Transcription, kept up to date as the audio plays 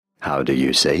How do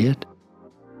you say it?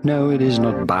 No, it is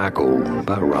not bagel,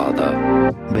 but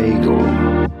rather bagel.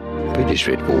 Pretty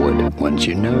straightforward once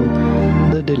you know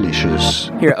the delicious.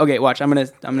 Here, okay, watch. I'm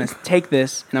gonna take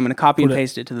this and I'm gonna copy and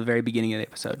paste it to the very beginning of the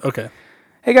episode. Okay.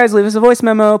 Hey guys, leave us a voice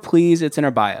memo, please. It's in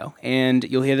our bio, and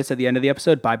you'll hear this at the end of the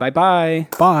episode. Bye, bye, bye.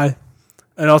 Bye.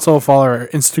 And also follow our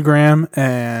Instagram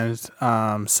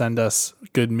and send us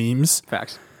good memes.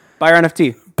 Facts. Buy our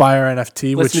NFT. Buy our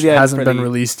NFT, which hasn't been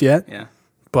released yet. Yeah.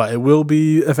 But it will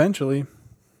be eventually.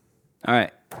 All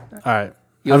right. All right.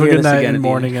 You'll Have a hear good this night again and at the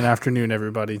morning end. and afternoon,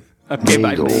 everybody. Okay,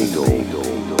 bye. Bagel.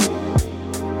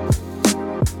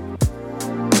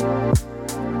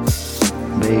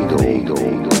 Bagel.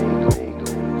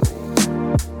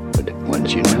 But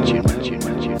once you know.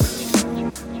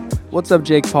 What's up,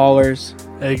 Jake Paulers?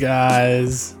 Hey,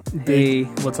 guys. Hey.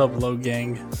 What's up, Low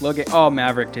Gang? Logan. Oh,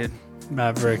 Maverick, dude.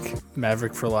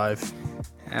 Maverick for life.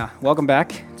 Yeah. Welcome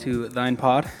back to Thine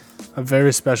Pod. A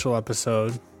very special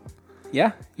episode.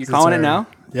 Yeah. You're calling it now?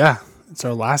 Yeah. It's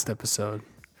our last episode.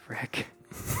 Frick.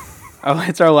 Oh,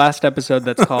 it's our last episode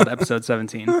that's called episode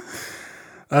 17.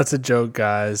 That's a joke,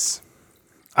 guys.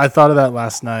 I thought of that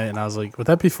last night, and I was like, would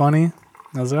that be funny?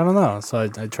 I was like, I don't know. So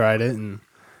I tried it, and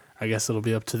I guess it'll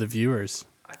be up to the viewers.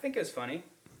 I think it's funny.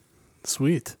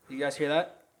 Sweet. You guys hear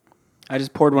that? I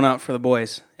just poured one out for the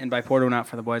boys. And by poured one out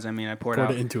for the boys, I mean I poured Poured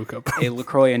out it into a cup. a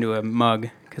LaCroix into a mug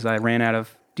because I ran out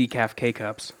of decaf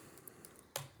K-Cups.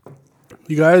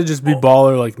 You gotta just be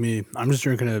baller like me. I'm just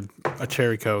drinking a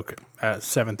cherry Coke at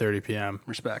 7:30 p.m.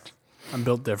 Respect. I'm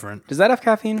built different. Does that have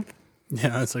caffeine?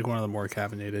 Yeah, it's like one of the more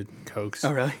caffeinated Cokes.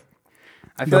 Oh, really?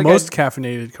 I The most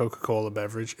caffeinated Coca-Cola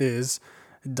beverage is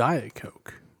Diet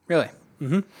Coke. Really?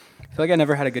 Mm-hmm. I feel like I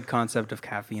never had a good concept of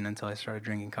caffeine until I started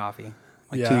drinking coffee,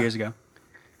 2 years ago.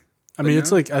 I mean,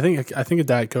 it's like I think a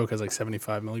Diet Coke has like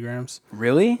 75 milligrams.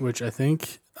 Really? Which I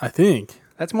think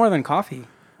That's more than coffee,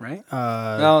 right?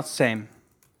 Well, same.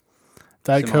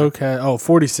 Diet Similar. Coke has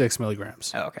 46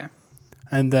 milligrams. Oh, okay.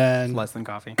 And then Less than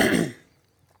coffee.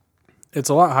 it's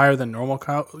a lot higher than normal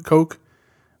Coke,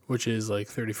 which is like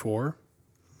 34.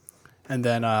 And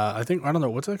then I don't know,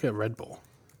 what's like a Red Bull?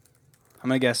 I'm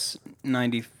going to guess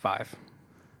 95.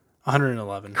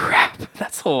 111. Crap,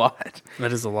 that's a lot.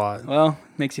 That is a lot. Well,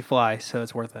 makes you fly, so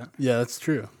it's worth it. Yeah, that's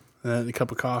true. And then a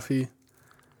cup of coffee.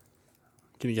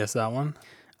 Can you guess that one?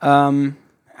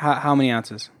 How many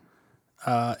ounces?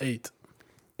 8.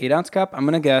 8-ounce cup? I'm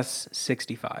going to guess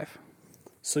 65.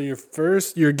 So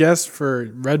your guess for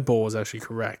Red Bull was actually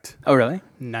correct. Oh, really?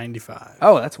 95.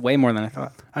 Oh, that's way more than I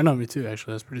thought. I know, me too,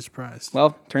 actually. I was pretty surprised.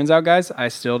 Well, turns out, guys, I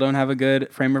still don't have a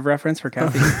good frame of reference for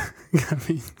caffeine. I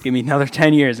mean, Give me another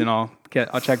 10 years and I'll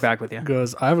check back with you.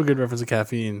 goes, I have a good reference to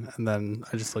caffeine, and then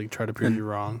I just like try to prove you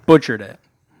wrong. Butchered it.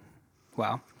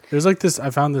 Wow. There's like this, I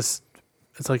found this,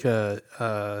 it's like a,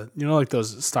 like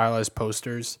those stylized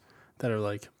posters that are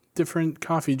like different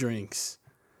coffee drinks,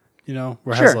 where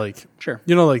it has like, Sure.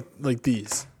 Like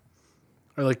these.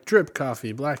 Or like drip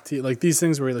coffee, black tea, like these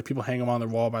things where like people hang them on their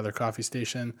wall by their coffee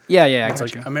station. Yeah, It's I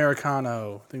like got you.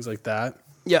 Americano, things like that.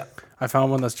 Yeah. I found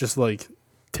one that's just like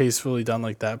tastefully done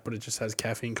like that, but it just has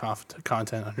caffeine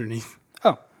content underneath.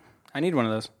 Oh, I need one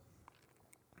of those.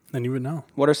 Then you would know.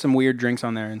 What are some weird drinks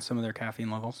on there and some of their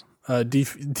caffeine levels?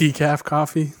 Decaf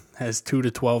coffee has 2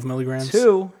 to 12 milligrams.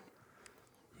 2?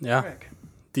 Yeah. Frick.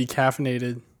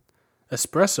 Decaffeinated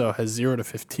espresso has 0 to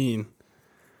 15.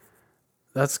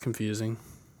 That's confusing.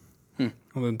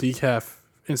 Well, then decaf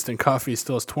instant coffee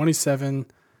still has 27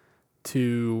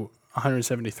 to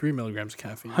 173 milligrams of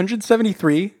caffeine.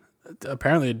 173?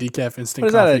 Apparently, a decaf instant What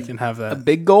is that, coffee can have that. A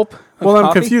big gulp of Well, I'm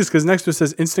coffee? confused because next to it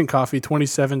says instant coffee,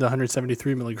 27 to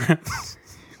 173 milligrams.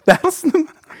 That's I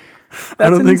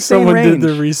don't an think insane someone range. did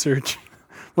the research.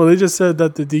 Well, they just said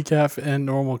that the decaf and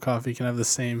normal coffee can have the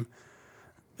same,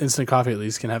 instant coffee at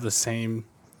least, can have the same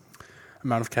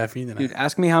amount of caffeine in Dude, it.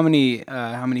 ask me how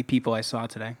many people I saw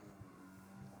today.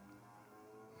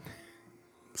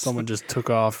 Someone just took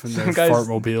off in their Some guys-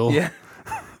 fartmobile. Yeah.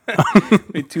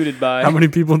 They tooted by. How many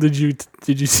people did you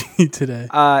see today?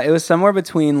 It was somewhere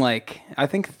between I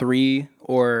think 3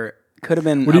 or could have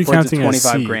been What are you upwards of counting as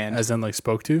 25 C? grand. As in like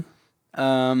spoke to?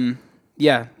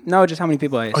 Yeah. No, just how many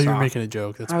people I saw. Oh, you're making a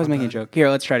joke. That's I was my making a bad. joke. Here,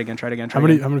 let's try it again. How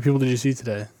many people did you see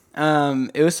today?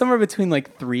 It was somewhere between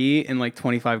 3 and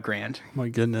 25 grand. My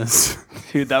goodness.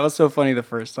 Dude, that was so funny the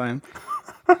first time.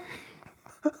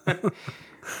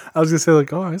 I was gonna say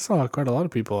I saw quite a lot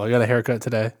of people. I got a haircut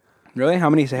today. Really? How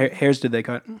many hairs did they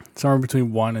cut? Somewhere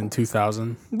between 1 and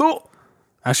 2,000. Oh,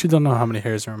 I actually don't know how many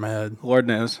hairs are in my head. Lord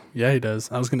knows. Yeah, he does.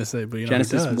 I was gonna say, but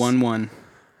Genesis he does. 1:1.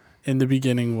 In the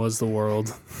beginning was the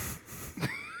world.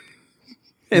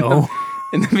 In No.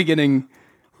 the beginning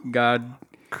God gave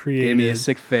me a Created.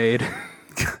 sick fade.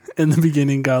 In the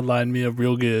beginning, God lined me up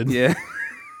real good. Yeah.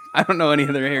 I don't know any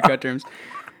other haircut terms. In the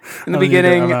I don't either.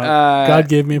 beginning, I'm out. God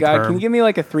gave me a God, perm. can you give me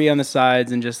like a 3 on the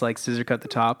sides and just like scissor cut the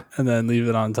top? And then leave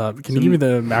it on top. Can you give me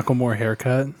the Macklemore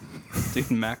haircut? Dude,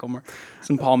 Macklemore.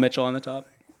 Some Paul Mitchell on the top.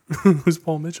 Who's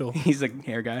Paul Mitchell? He's a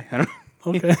hair guy. I don't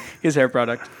know. Okay. His hair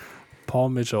product. Paul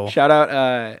Mitchell. Shout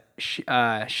out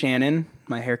Shannon,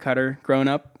 my hair cutter growing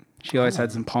up. She always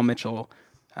had some Paul Mitchell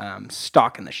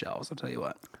stock in the shelves, I'll tell you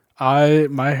what.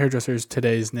 My hairdresser's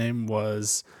today's name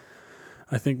was,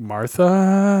 I think,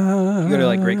 Martha. You go to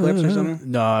like Great Clips or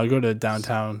something? No, I go to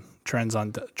downtown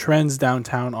Trends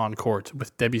downtown on Court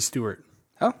with Debbie Stewart.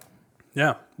 Oh.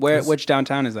 Yeah. Which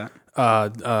downtown is that?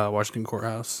 Washington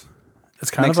Courthouse. It's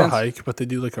kind Makes of a sense. hike, but they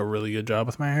do like a really good job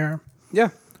with my hair. Yeah.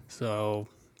 So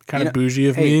kind of bougie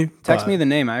of me. Text but me the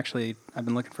name. I've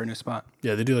been looking for a new spot.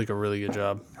 Yeah, they do like a really good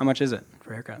job. How much is it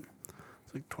for a haircut?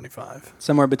 It's like 25.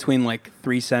 Somewhere between like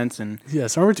 3 cents and... Yeah,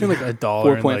 somewhere between like $1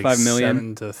 and like 4.5 million.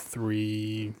 7 to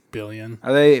 3 billion.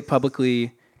 Are they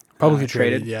publicly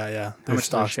Traded? Yeah. How Their much is their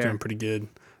stock's share? doing pretty good.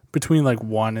 Between like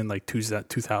 1 and like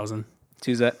 2,000.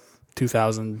 Tuesday?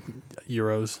 2,000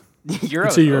 euros. Euros.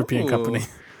 It's a European company.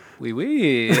 Oui,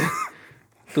 oui.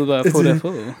 Fou.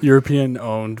 European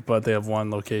owned, but they have one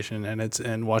location, and it's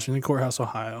in Washington Courthouse,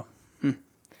 Ohio.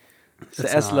 C'est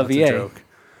la It's a vie. joke.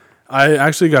 I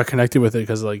actually got connected with it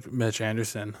because like Mitch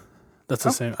Anderson. That's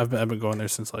the same. I've been going there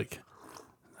since like,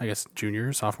 I guess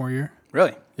sophomore year.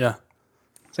 Really? Yeah.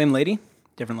 Same lady?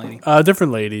 Different lady.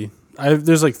 Different lady.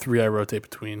 There's like 3 I rotate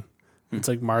between. It's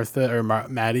like Martha or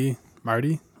Marty.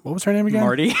 What was her name again?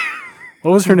 Marty.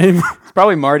 What was her name? It's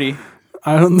probably Marty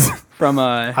I don't. from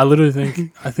I literally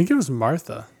think it was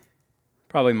Martha.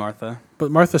 probably Martha.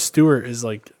 But Martha Stewart is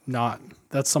like not.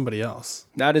 That's somebody else.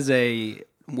 That is a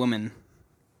woman.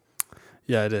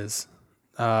 Yeah, it is.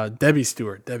 Debbie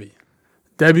Stewart. Debbie.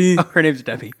 Oh, her name's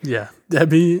Debbie. Yeah,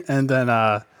 Debbie, and then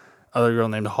other girl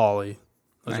named Holly.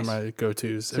 Those Nice. are my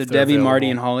go-tos. So Debbie, Marty,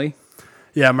 and Holly.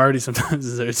 Yeah, Marty sometimes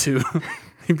is there too.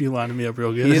 He'd be lining me up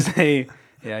real good. He's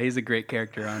a great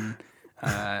character on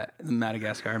the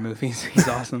Madagascar movies. He's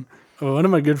awesome. Well, one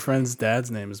of my good friends' dad's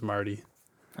name is Marty.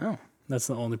 Oh, That's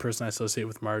the only person I associate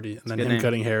with Marty. And then good him name.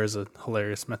 cutting hair is a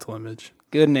hilarious mental image.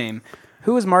 good name.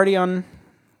 Who was Marty on?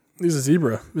 He's a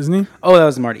zebra, isn't he? Oh, that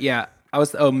was Marty. Yeah,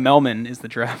 Melman is the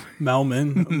giraffe.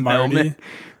 Melman. Marty. Melman.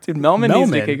 Dude, Melman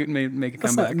needs Melman? to make a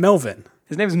That's comeback. not Melvin.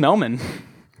 His name's Melman.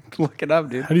 Look it up,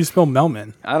 dude. How do you spell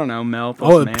Melman? I don't know. Mel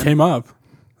plus Oh, it man. came up.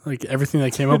 Like everything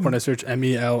that came up when I searched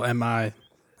Melmin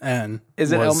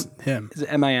Is it was him. Is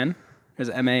it M-I-N? Or is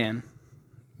it M-A-N?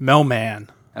 Melman.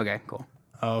 Okay, cool.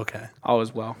 Oh, okay. All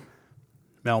is well.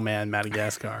 Melman,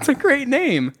 Madagascar. It's a great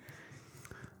name.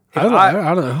 I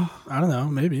don't know.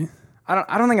 Maybe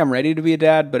I don't think I'm ready to be a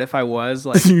dad, but if I was,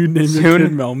 like, you name your soon,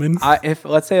 kid Melman.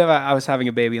 let's say if I was having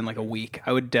a baby in like a week,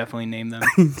 I would definitely name them.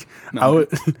 I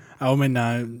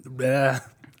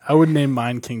would name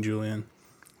mine King Julian.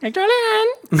 Hey,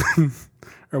 Julian.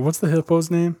 Or what's the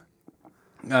hippo's name?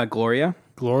 Gloria.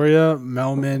 Gloria,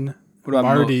 Melman, What about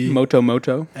Marty,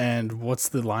 Moto? and what's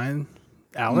the lion?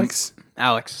 Alex.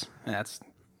 Alex. That's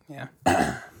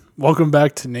Welcome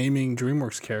back to naming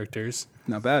DreamWorks characters.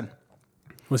 not bad.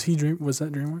 Was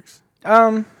that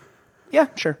DreamWorks? Yeah,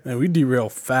 sure. Man, we derail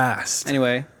fast.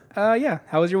 Anyway, yeah.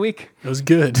 How was your week? It was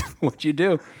good. What'd you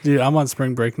do? Dude, I'm on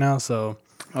spring break now, so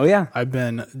Oh yeah. I've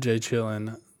been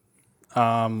chilling.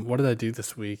 What did I do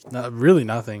this week? Really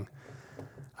nothing.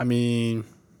 I mean,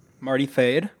 Marty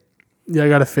Fade. yeah, I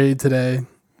got a fade today.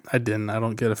 I didn't. I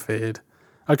don't get a fade.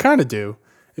 I kind of do.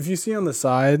 If you see on the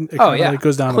side, it yeah.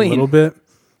 goes down Clean. a little bit,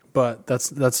 but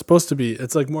that's supposed to be.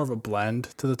 It's like more of a blend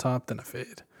to the top than a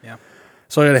fade. Yeah.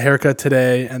 So I got a haircut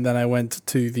today, and then I went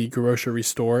to the grocery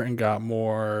store and got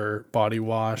more body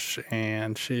wash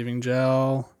and shaving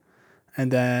gel.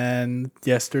 And then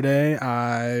yesterday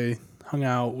I hung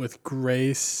out with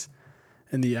Grace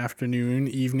in the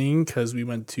evening, because we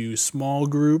went to small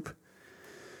group.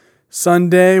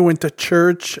 Sunday, went to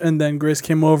church, and then Grace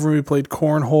came over and we played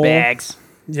cornhole. Bags.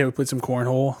 Yeah, we played some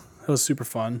cornhole. It was super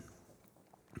fun.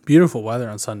 Beautiful weather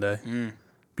on Sunday.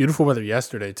 Beautiful weather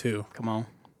yesterday, too. Come on.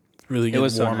 It's really It getting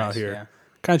was so warm nice, out here. yeah.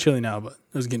 Kind of chilly now, but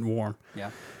it was getting warm. Yeah.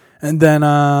 And then,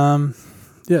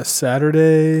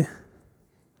 Saturday.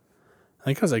 I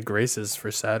think I was at Grace's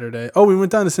for Saturday. Oh, we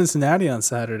went down to Cincinnati on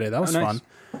Saturday. That was nice. fun.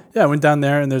 Yeah, I went down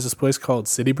there, and there's this place called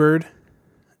City Bird,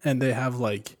 and they have,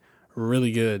 like,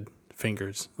 really good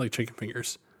fingers, like chicken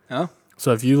fingers. Oh.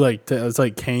 So if you, like, it's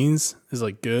like Cane's is,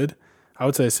 like, good. I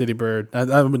would say City Bird.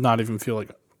 I would not even feel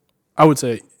like... I would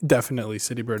say definitely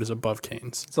City Bird is above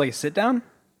Cane's. It's like a sit down?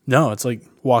 No, it's like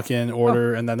walk in,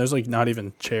 order, and then there's like not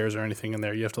even chairs or anything in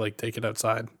there. You have to like take it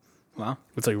outside. Wow.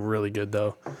 It's like really good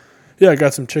though. Yeah, I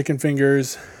got some chicken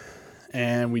fingers,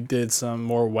 and we did some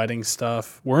more wedding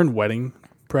stuff. We're in wedding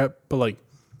prep, but like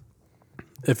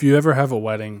if you ever have a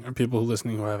wedding, or people who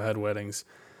listening who have had weddings,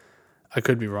 I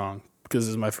could be wrong because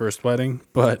this is my first wedding,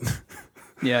 but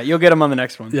Yeah, you'll get them on the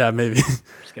next one. yeah, maybe. Just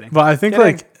kidding. But I think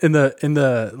Kidding. like in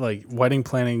the like wedding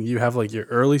planning, you have like your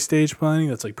early stage planning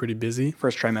that's like pretty busy.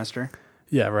 First trimester.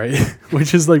 Yeah, right.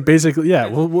 Which is like basically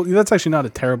well, that's actually not a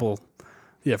terrible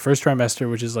first trimester,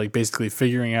 which is like basically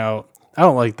figuring out. I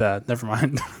don't like that. Never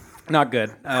mind. Not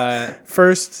good.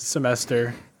 First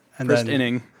semester and First then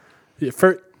inning.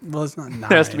 well, it's not 9.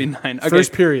 There has to be 9. Okay.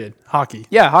 First period, hockey.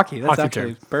 Yeah, hockey. That's Hockey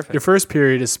actually term. perfect. Your first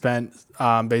period is spent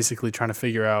basically trying to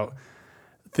figure out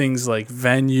things like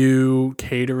venue,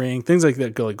 catering, things like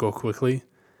that go quickly,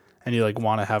 and you like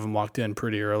want to have them locked in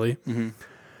pretty early. Mm-hmm.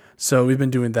 So we've been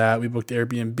doing that. We booked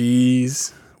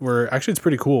Airbnbs. It's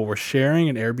pretty cool. We're sharing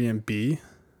an Airbnb.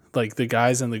 Like the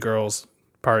guys and the girls'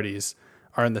 parties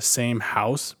are in the same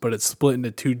house, but it's split into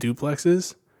 2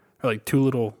 duplexes, or like 2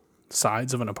 little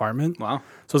sides of an apartment. Wow.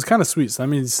 So it's kind of sweet. So that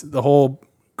means the whole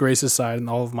Grace's side and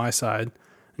all of my side,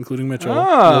 including Mitchell,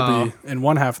 Oh. will be in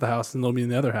one half of the house, and they'll be in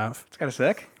the other half, It's kind of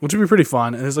sick. which would be pretty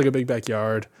fun. And there's like a big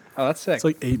backyard. Oh, that's sick. It's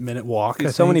like 8-minute walk. Dude,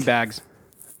 I so many think. bags.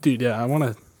 Dude, yeah, I'm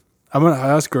gonna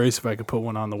ask Grace if I could put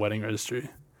one on the wedding registry.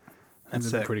 That's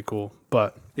That'd be sick. pretty cool.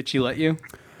 But Did she let you?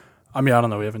 I mean, I don't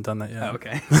know. We haven't done that yet. Oh,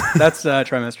 okay. That's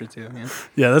trimester 2. Yeah.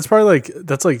 Yeah, that's probably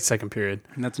that's like second period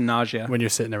And that's nausea. when you're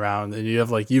sitting around and you have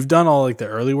like you've done all like the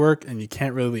early work and you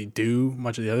can't really do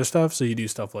much of the other stuff. So you do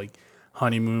stuff like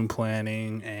honeymoon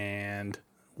planning and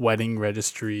wedding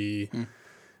registry.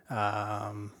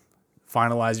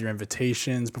 Finalize your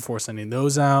invitations before sending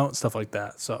those out, stuff like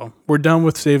that. So we're done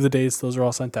with save the dates; those are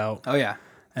all sent out. Oh, yeah.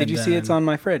 Did And you see it's then- on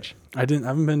my fridge? I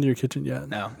haven't been to your kitchen yet.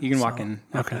 No. You can walk So, in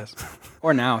after okay. this.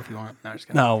 Or now if you want. No, just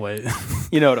kidding. No, wait.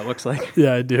 You know what it looks like.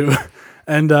 Yeah, I do.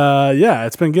 And yeah,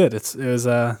 it's been good. It was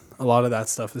a lot of that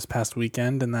stuff this past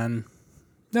weekend, and then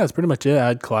yeah, it's pretty much it. I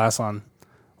had class on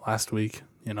last week.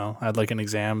 I had like an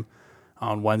exam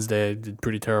on Wednesday. I did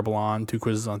pretty terrible on 2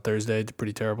 quizzes on Thursday. I did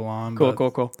pretty terrible on. but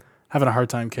Cool. Having a hard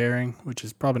time carrying, which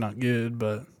is probably not good,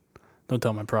 but don't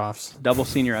tell my profs. Double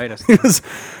senioritis.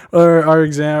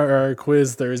 Our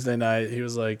quiz Thursday night, he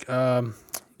was like,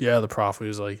 the prof, he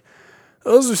was like,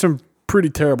 those are some pretty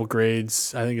terrible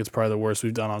grades. I think it's probably the worst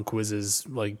we've done on quizzes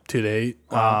like to date.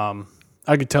 Wow.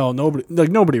 I could tell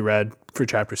nobody read for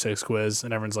chapter 6 quiz,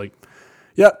 and everyone's like,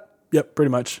 yep, pretty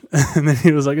much. And then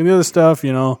he was like, and the other stuff,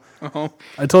 Oh.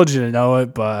 I told you to know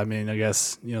it, but I mean, I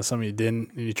guess, some of you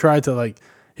didn't. And you tried to like,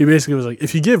 he basically was like,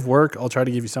 if you give work, I'll try to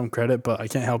give you some credit, but I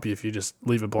can't help you if you just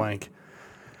leave it blank.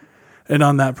 And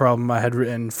on that problem, I had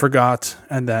written forgot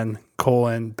and then : /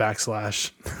 So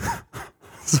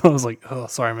I was like, oh,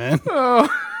 sorry, man. Oh.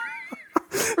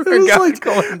 It was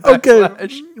like,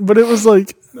 okay, but it was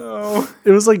like, No.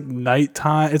 it was like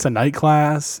nighttime. It's a night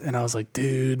class. And I was like,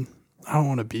 dude, I don't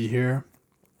want to be here.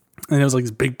 And it was like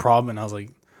this big problem. And I was like,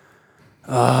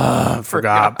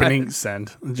 forgot. Bing,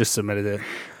 send. Just submitted it.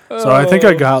 So I think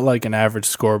I got like an average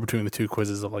score between the 2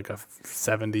 quizzes of like a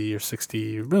 70 or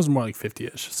 60. It was more like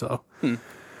 50-ish. So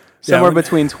Somewhere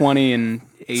between 20 and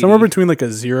 80. somewhere between like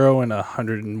a 0 and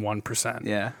 101%.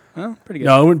 Yeah. Well, pretty good.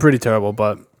 No, it went pretty terrible,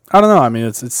 but I don't know. I mean,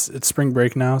 it's spring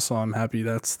break now, so I'm happy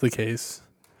that's the case.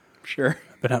 Sure.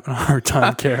 Been having a hard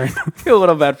time carrying. I feel a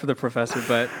little bad for the professor,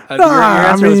 but your Nah,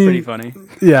 answer I was mean- pretty funny.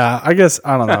 Yeah, I guess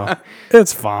I don't know.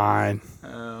 It's fine.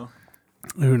 Oh.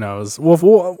 Who knows?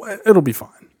 Well, it'll be fine.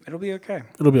 It'll be okay.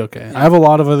 It'll be okay. I have a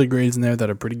lot of other grades in there that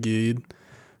are pretty good,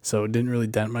 so it didn't really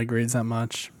dent my grades that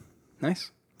much.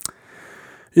 Nice.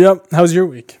 Yep. How's your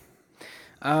week?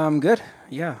 Good.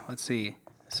 Yeah, let's see.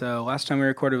 So last time we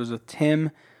recorded was with Tim.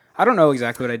 I don't know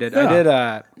exactly what I did.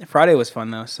 Yeah. I did, Friday was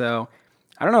fun though. So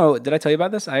I don't know. Did I tell you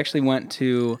about this? I actually went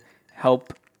to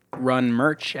help run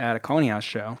merch at a Colony House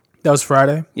show. That was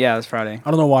Friday. Yeah, it was Friday.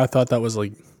 I don't know why I thought that was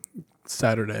like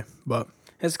Saturday, but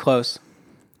It's close.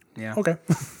 Yeah. okay.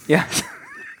 Yeah.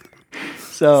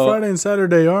 So Friday and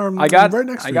Saturday are I got right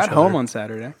next to I got each home other. on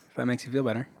Saturday. If that makes you feel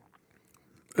better.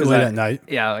 Late at night.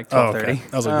 Yeah, like Oh, 12:30. okay.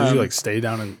 I was like, did you like stay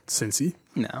down in Cincy?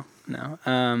 No.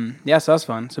 Yeah, so that was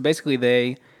fun. So basically,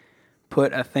 they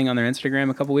put a thing on their Instagram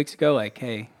a couple weeks ago, like,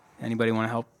 "Hey, anybody want to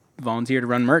help volunteer to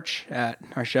run merch at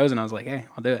our shows?" And I was like, "Hey,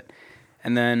 I'll do it."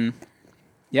 And then,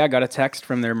 yeah, I got a text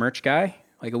from their merch guy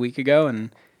like a week ago,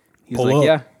 and he's Pull like, up.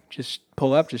 "Yeah, just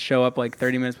pull up, just show up like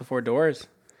 30 minutes before doors."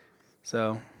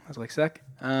 So I was like, "Sick."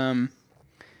 That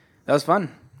was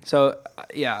fun. So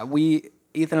yeah,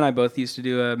 Ethan and I both used to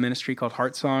do a ministry called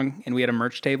Heart Song, and we had a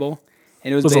merch table,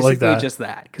 and it was Was it basically like that? just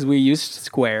that because we used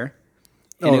Square.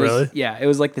 Oh, And it was, really? Yeah, it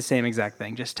was like the same exact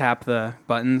thing. Just tap the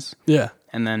buttons Yeah.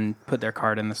 and then put their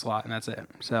card in the slot, and that's it.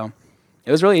 So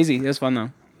it was really easy. It was fun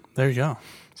though. There you go.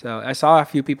 So I saw a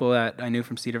few people that I knew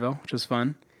from Cedarville, which was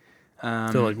fun. They're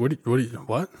like,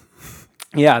 what?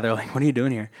 Yeah, they're like, "What are you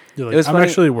doing here?" You're It like, was I'm funny-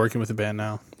 actually working with a band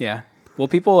now. Yeah. Well,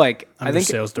 people like I'm I their think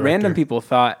sales random director. people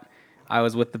thought I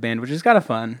was with the band, which is kind of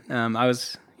fun. I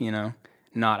was,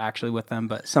 not actually with them,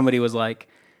 but somebody was like,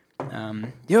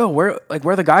 "Yo, where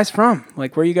are the guys from?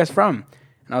 Like, where are you guys from?"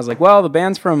 And I was like, "Well, the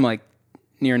band's from like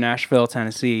near Nashville,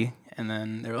 Tennessee." And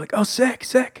then they were like, "Oh,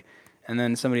 sick." And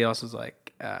then somebody else was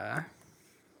like, I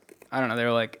don't know. They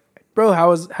were like, "Bro,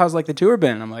 how's like the tour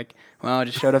been?" I'm like, "Well, I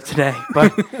just showed up today,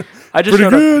 but I just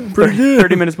showed up pretty good.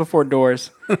 30 minutes before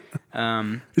doors." Did you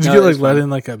no, get it like was let fun. in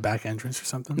like a back entrance or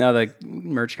something? No, the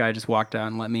merch guy just walked out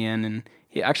and let me in, and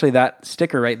actually that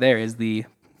sticker right there is the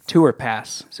tour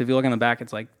pass. So if you look on the back,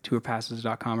 it's like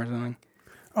tourpasses.com or something.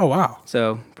 Oh wow.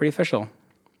 So pretty official.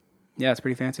 Yeah, it's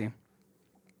pretty fancy.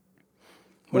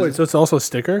 Wait, so it's also a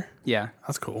sticker? Yeah.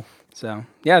 That's cool. So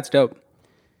yeah, it's dope.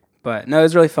 But no, it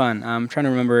was really fun. I'm trying to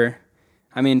remember.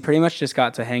 I mean, pretty much just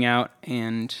got to hang out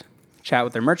and chat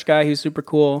with their merch guy, who's super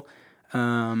cool.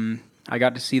 I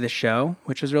got to see the show,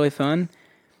 which was really fun.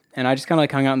 And I just kind of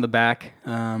like hung out in the back.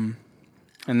 And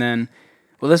then,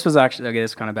 well, this was actually, okay,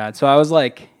 this is kind of bad. So I was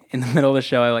like in the middle of the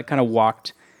show, I like kind of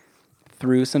walked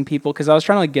through some people because I was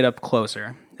trying to like get up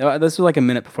closer. This was like a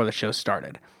minute before the show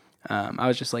started. I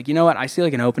was just like, you know what? I see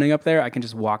like an opening up there. I can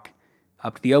just walk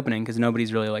up to the opening because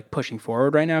nobody's really like pushing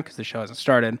forward right now because the show hasn't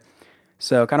started.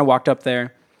 So kind of walked up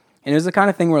there, and it was the kind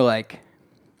of thing where like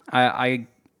I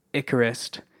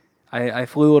Icarused. I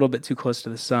flew a little bit too close to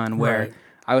the sun where Right.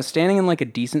 I was standing in like a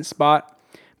decent spot,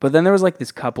 but then there was like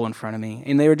this couple in front of me,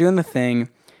 and they were doing the thing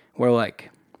where like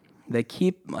they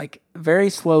keep like very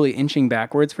slowly inching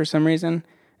backwards for some reason.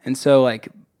 And so like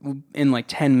in like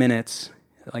 10 minutes,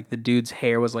 like the dude's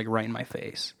hair was like right in my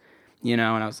face, and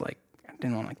I was like, I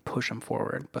didn't want to like push him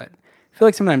forward, but I feel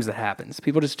like sometimes that happens.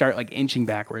 People just start like inching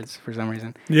backwards for some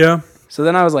reason. Yeah. So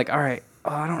then I was like, all right,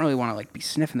 I don't really want to like be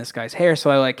sniffing this guy's hair.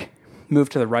 So I like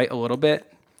moved to the right a little bit.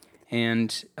 And,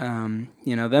 then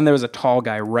there was a tall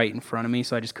guy right in front of me.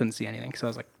 So I just couldn't see anything. So I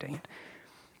was like, dang it.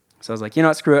 So I was like, you know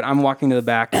what, screw it. I'm walking to the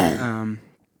back. And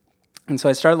so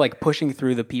I started like pushing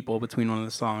through the people between one of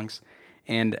the songs.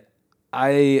 And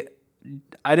I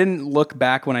didn't look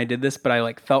back when I did this, but I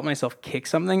like felt myself kick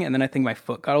something. And then I think my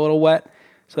foot got a little wet.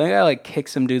 So I think I like kicked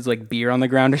some dude's like beer on the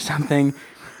ground or something.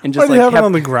 And just Why do you like have it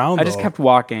on the ground, I just though? kept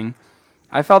walking.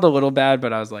 I felt a little bad,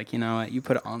 but I was like, you know what, you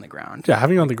put it on the ground. Yeah,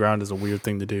 having it on the ground is a weird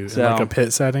thing to do So- in like a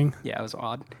pit setting. Yeah, it was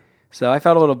odd. So I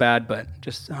felt a little bad, but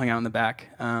just hung out in the back.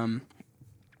 And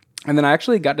then I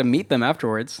actually got to meet them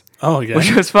afterwards, Oh, yeah.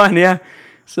 which was fun, yeah.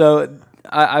 So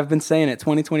I've been saying it,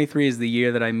 2023 is the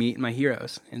year that I meet my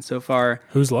heroes. And so far,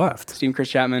 Who's left? Stephen Chris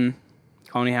Chapman,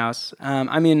 Colony House.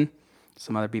 I mean,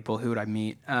 some other people. Who would I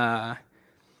meet? I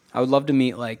would love to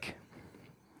meet, like,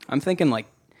 I'm thinking, like,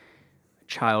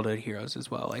 childhood heroes as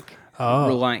well. Like, Oh.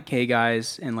 Reliant K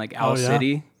guys in, like, Owl Oh, yeah.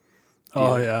 City.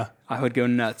 Oh, Dude, yeah. I would go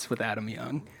nuts with Adam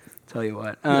Young. Tell you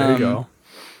what. There you go.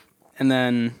 And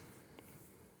then,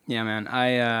 yeah, man,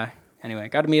 anyway,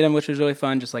 got to meet him, which was really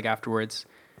fun. Just like afterwards,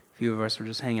 a few of us were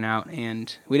just hanging out,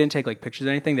 and we didn't take like pictures or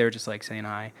anything. They were just like saying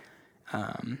hi.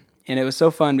 And it was so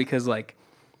fun because like,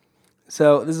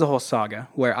 so this is a whole saga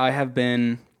where I've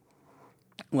been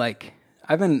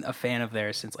a fan of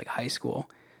theirs since like high school.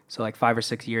 So like 5 or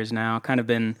 6 years now, kind of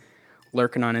been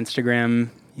lurking on Instagram,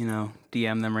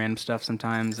 DM them random stuff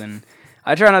sometimes. And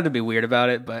I try not to be weird about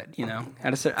it, but I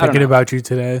don't Thinking know. about you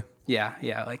today, Yeah,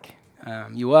 like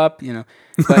you up,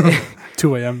 but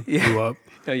 2 a.m. Yeah. You up?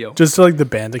 yo. Just to, like the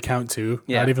band account too.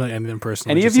 Yeah. Not even like anything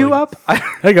personal. Any of just, you like, up? I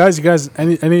Hey guys,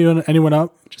 anyone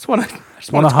up? just want to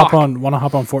Want to talk. hop on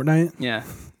Fortnite? Yeah.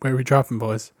 Where are we dropping,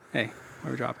 boys? Hey, where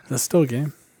are we dropping? That's still a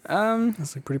game.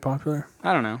 That's like pretty popular.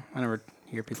 I don't know. I never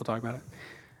hear people talk about it.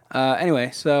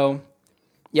 Anyway, so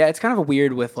yeah, it's kind of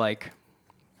weird with like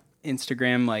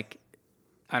Instagram, like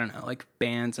I don't know, like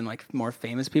bands and like more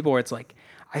famous people, where it's like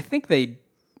I think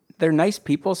they're nice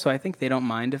people, so I think they don't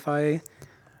mind if I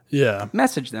Yeah.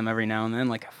 message them every now and then,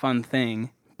 like a fun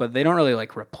thing, but they don't really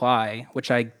like reply,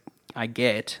 which I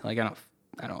get. Like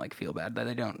I don't like feel bad that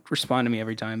they don't respond to me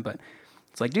every time, but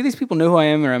it's like, do these people know who I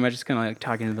am, or am I just kind of like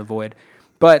talking to the void?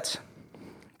 But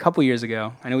a couple years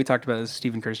ago, I know we talked about this with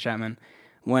Stephen Curtis Chapman,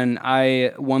 when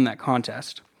I won that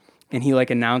contest, and he like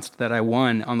announced that I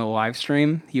won on the live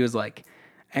stream. He was like,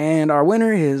 and our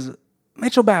winner is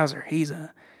Mitchell Bowser. He's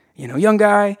a young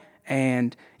guy,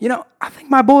 And, I think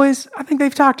my boys,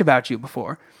 they've talked about you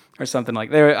before or something like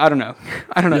that. I don't know.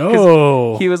 'Cause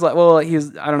Yo. he was like,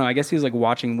 I don't know. I guess he was like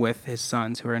watching with his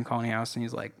sons who are in Colony House. And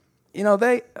he's like,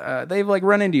 they've like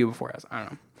run into you before. I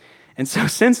don't know. And so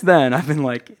since then I've been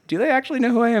like, do they actually know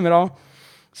who I am at all?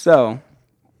 So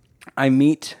I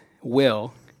meet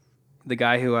Will, the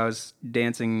guy who I was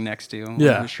dancing next to when he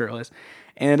was shirtless.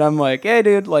 And I'm like, hey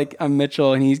dude, like I'm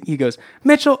Mitchell. And he goes,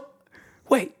 Mitchell,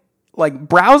 wait, like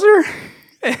Browser?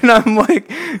 And I'm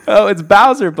like, oh, it's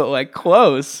Bowser, but like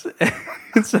close.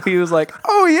 And so he was like,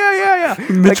 oh yeah.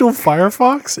 Mitchell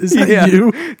Firefox? Is that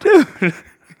you? Dude.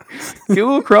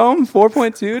 Google Chrome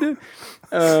 4.2, dude.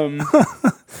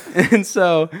 And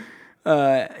so,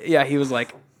 he was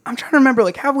like, I'm trying to remember,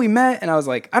 like, have we met? And I was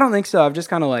like, I don't think so. I've just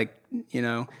kind of like, I don't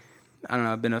know,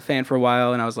 I've been a fan for a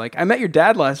while. And I was like, I met your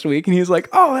dad last week. And he was like,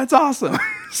 oh, that's awesome.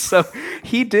 So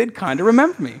he did kind of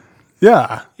remember me.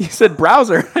 Yeah. He said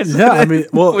Browser.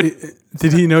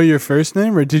 Did he know your first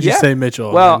name or did you say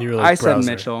Mitchell? Well, and you were like, I Browser?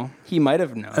 said Mitchell. He might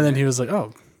have known. And then he was like,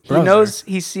 oh, Browser.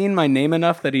 He's seen my name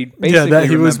enough that he basically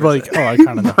he was like, it. oh, I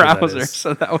kind of know Browser. who that is.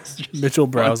 So that was just Mitchell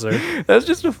Browser. That was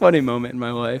just a funny moment in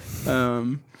my life.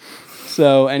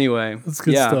 So anyway. That's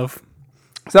good stuff.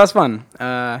 So that was fun.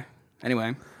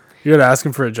 Anyway. You got to ask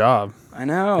him for a job. I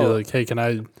know. Be like, hey, can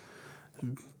I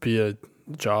be an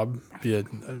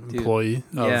employee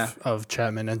of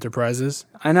Chapman Enterprises?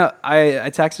 I know.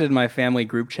 I texted my family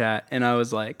group chat and I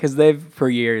was like, because for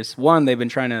years, they've been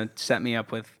trying to set me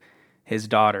up with his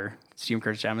daughter, Stephen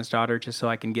Curtis Chapman's daughter, just so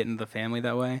I can get into the family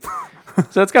that way.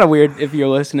 So it's kind of weird if you're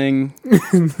listening.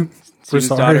 Stephen's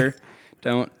daughter,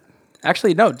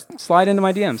 slide into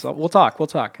my DMs. We'll talk.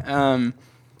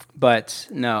 But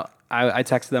no, I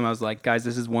texted them. I was like, guys,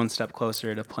 this is one step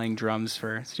closer to playing drums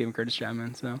for Stephen Curtis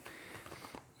Chapman. So,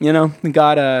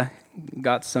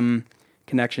 got some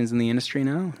connections in the industry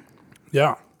now.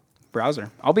 Yeah.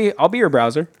 Browser. I'll be your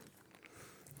Browser.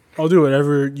 I'll do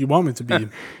whatever you want me to be.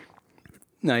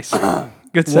 Nice.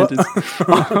 Good sentence.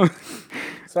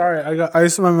 Sorry, I got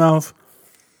ice in my mouth.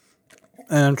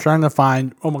 And I'm trying to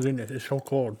find... Oh my goodness, it's so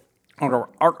cold. What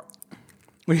are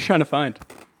you trying to find?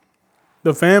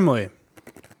 The family.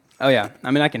 Oh, yeah.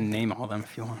 I mean, I can name all of them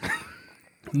if you want.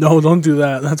 No, don't do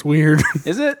that. That's weird.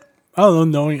 Is it? I don't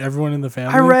know, knowing everyone in the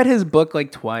family. I read his book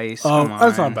like twice. Oh,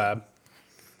 that's not bad.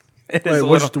 It Wait,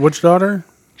 is which daughter?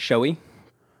 Showy.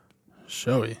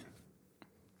 Showy.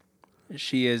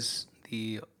 She is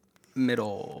the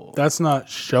middle. That's not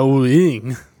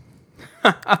showing.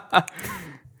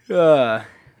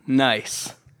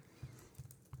 Nice.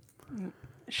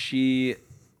 She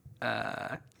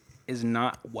is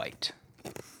not white.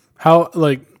 How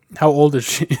old is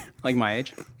she? Like my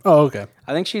age. Oh, okay.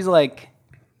 I think she's like,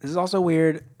 this is also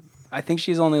weird. I think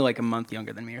she's only like a month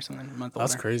younger than me or something. A month older.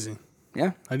 That's crazy.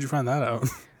 Yeah. How'd you find that out?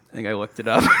 I think I looked it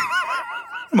up.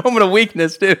 Moment of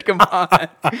weakness, dude. Come on.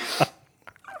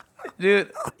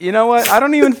 Dude, you know what? I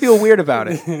don't even feel weird about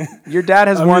it. Your dad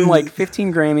has won like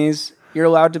 15 Grammys. You're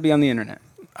allowed to be on the internet.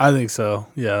 I think so.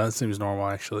 Yeah, that seems normal,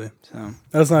 actually. So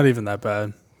that's not even that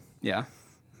bad. Yeah.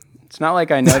 It's not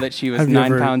like I know that she was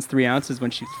 9 pounds, 3 ounces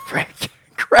when she was frick.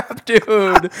 Crap,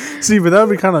 dude. See, but that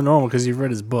would be kind of normal because you've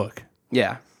read his book.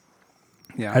 Yeah.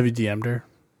 Yeah. Have you DM'd her?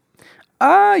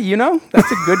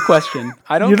 That's a good question.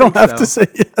 I don't. You don't have to say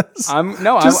yes.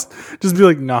 Just be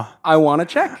like, nah. I want to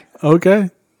check. Okay.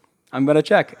 I'm gonna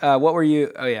check. What were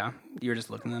you? Oh yeah, you were just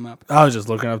looking them up. I was just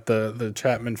looking up the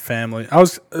Chapman family. I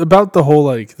was about the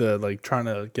whole trying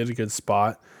to get a good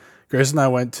spot. Grace and I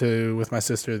went with my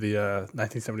sister the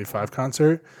 1975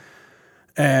 concert,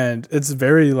 and it's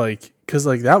very because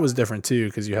that was different too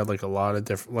because you had a lot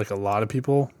of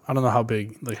people. I don't know how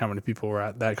many people were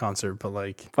at that concert,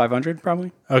 but 500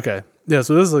 probably. Okay, yeah.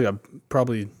 So this is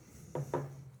probably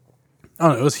I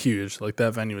don't know. It was huge.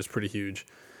 That venue was pretty huge.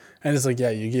 And it's you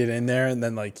get in there, and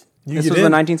then this was the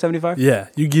 1975. Yeah,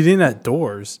 you get in at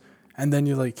doors, and then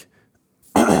you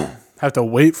have to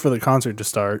wait for the concert to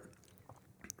start,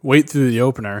 wait through the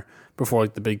opener before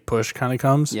the big push kind of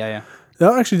comes. Yeah.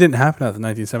 That actually didn't happen at the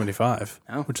 1975,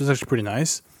 oh. Which is actually pretty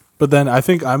nice. But then I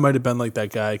think I might have been that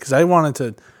guy because I wanted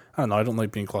to. I don't know. I don't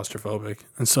like being claustrophobic,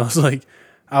 and so I was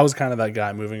I was kind of that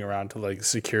guy moving around to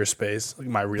secure space,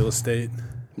 my real estate.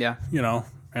 Yeah.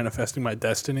 Manifesting my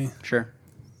destiny. Sure.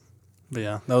 But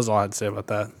yeah, that was all I had to say about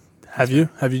that. Have you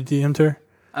DM'd her?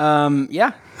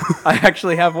 Yeah, I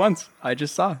actually have once. I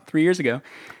just saw 3 years ago.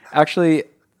 Actually,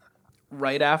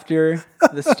 right after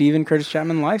the Stephen Curtis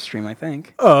Chapman live stream, I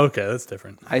think. Oh, okay, that's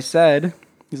different. I said,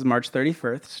 this is March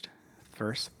 31st.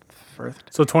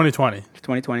 So 2020.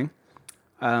 2020.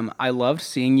 I loved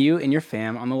seeing you and your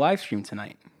fam on the live stream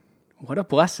tonight. What a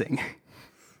blessing.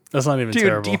 That's not even Dude,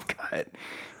 terrible. deep cut.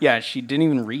 Yeah, she didn't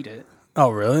even read it. Oh,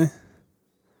 really?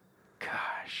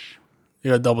 Gosh.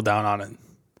 You gotta double down on it.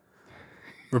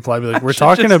 Reply, be like, we're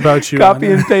talking about you. Copy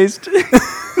and paste.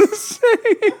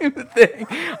 Same thing.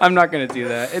 I'm not gonna do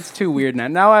that. It's too weird now.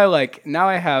 Now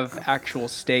I have actual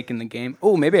stake in the game.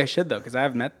 Oh, maybe I should though, because I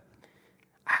have met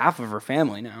half of her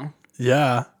family now.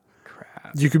 Yeah.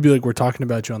 Crap. You could be like, we're talking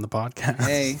about you on the podcast.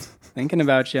 Hey, thinking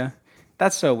about you.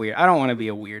 That's so weird. I don't want to be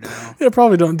a weirdo. Yeah,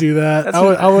 probably don't do that.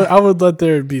 I would let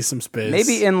there be some space.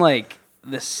 Maybe in like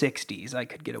the 60s, I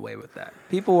could get away with that.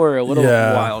 People were a little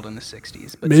wild in the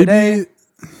 60s, but today,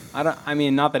 I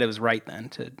mean, not that it was right then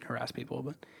to harass people,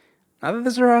 but not that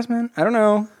this is harassment. I don't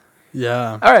know.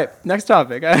 Yeah. All right, next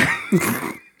topic.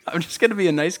 I'm just gonna be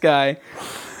a nice guy.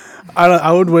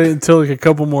 I would wait until like a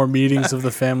couple more meetings of the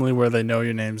family where they know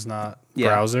your name's not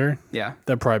Browser. Yeah.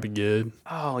 That'd probably be good.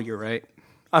 Oh, you're right.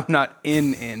 I'm not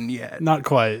in yet. Not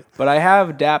quite. But I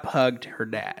have dap hugged her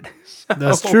dad. So,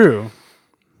 That's true.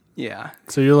 Yeah.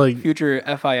 So you're like Future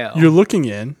FIL. you're looking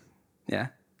in, Yeah.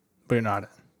 but you're not in.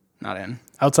 Not in.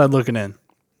 Outside looking in.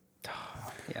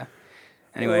 Yeah.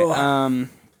 Anyway,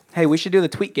 hey, we should do the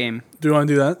tweet game. Do you want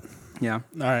to do that? Yeah. All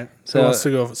right. So- Who wants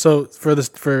to go? So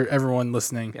for everyone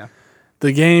listening, Yeah.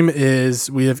 the game is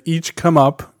we have each come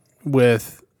up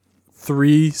with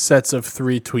 3 sets of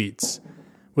 3 tweets.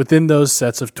 Within those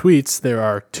sets of tweets, there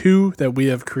are 2 that we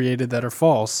have created that are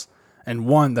false, and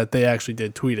 1 that they actually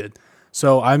did tweeted.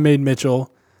 So I made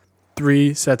Mitchell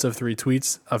 3 sets of 3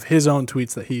 tweets of his own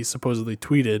tweets that he supposedly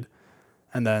tweeted,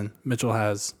 and then Mitchell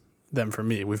has them for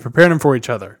me. We've prepared them for each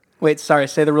other. Wait, sorry,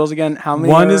 say the rules again. How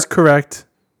many? 1 is correct,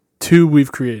 2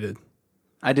 we've created.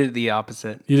 I did the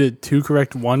opposite. You did 2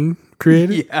 correct, 1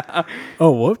 created? Yeah.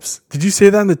 Oh, whoops. Did you say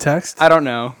that in the text? I don't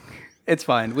know. It's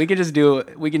fine. We can just do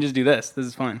this. This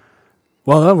is fine.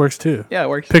 Well, that works too. Yeah, it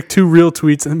works. Pick 2 real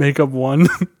tweets and make up 1.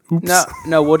 Oops.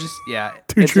 No, we'll just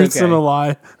 2 it's truths okay. and a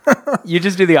lie. You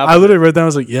just do the opposite. I literally read that. I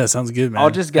was like, yeah, sounds good, man.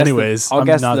 I'll just guess. Anyways, I'll I'm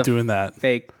guess not the doing that.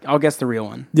 Fake. I'll guess the real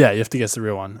one. Yeah, you have to guess the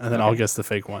real one, and then I'll guess the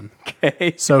fake one.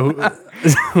 Okay. So,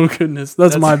 oh goodness,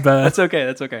 that's my bad. That's okay.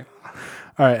 That's okay.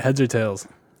 All right, heads or tails?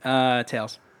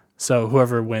 Tails. So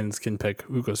whoever wins can pick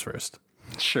who goes first.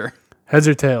 Sure. Heads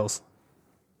or tails?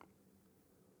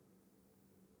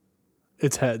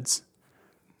 It's heads.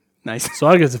 Nice. So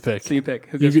I get to pick. So you pick.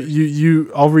 Who You, goes first?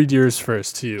 you, I'll read yours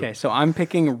first to you. Okay, so I'm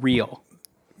picking real.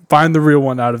 Find the real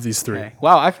one out of these 3. Okay.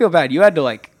 Wow, I feel bad. You had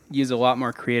to use a lot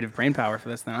more creative brain power for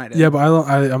this than I did. Yeah, but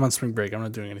I'm on spring break. I'm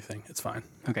not doing anything. It's fine.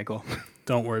 Okay, cool.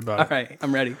 Don't worry about All it. right,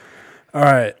 I'm ready. All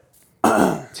right.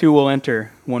 2 will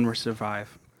enter. 1 will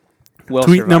survive. Will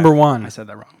Tweet survive. number 1. I said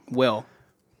that wrong. Will.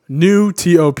 New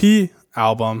T.O.P.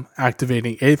 album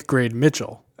activating 8th grade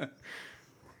Mitchell.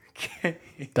 Okay.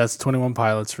 That's 21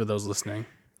 Pilots for those listening.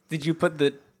 Did you put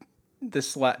the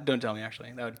Don't tell me,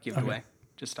 actually. That would give it away.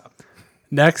 Just stop.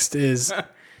 Next is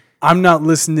I'm not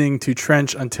listening to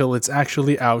Trench until it's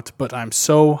actually out, but I'm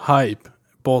so hype.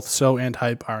 Both so and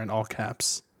hype are in all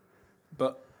caps.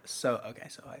 So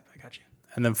hype. I got you.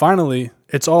 And then finally,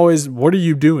 it's always what are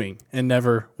you doing and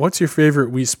never what's your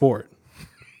favorite Wii sport?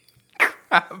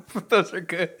 Those are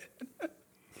good.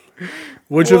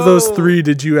 Which of those Whoa. 3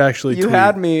 did you actually tweet? You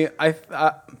had me. I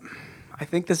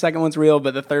think the second one's real,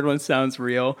 but the third one sounds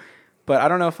real. But I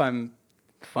don't know if I'm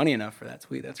funny enough for that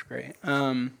tweet. That's great.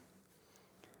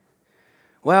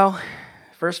 Well,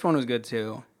 first one was good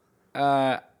too.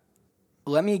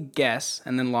 Let me guess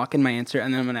and then lock in my answer,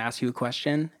 and then I'm going to ask you a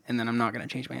question, and then I'm not going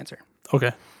to change my answer.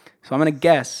 Okay. So I'm going to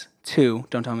guess 2.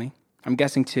 Don't tell me. I'm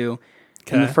guessing 2.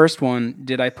 In the first one,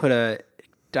 did I put a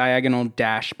diagonal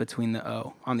dash between the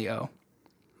O on the O?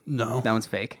 No. That one's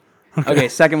fake. Okay,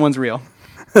 second one's real.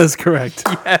 That's correct.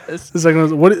 Yes. The second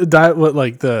one was what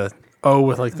like the O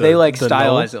with like the They the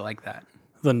stylize null, it like that.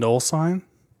 the null sign?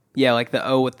 Yeah, like the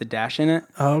O with the dash in it.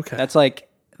 Oh, okay. That's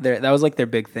that was their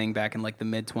big thing back in the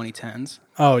mid 2010s.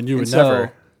 Oh, and you would And never.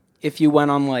 so if you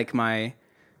went on my,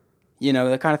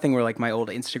 the kind of thing where my old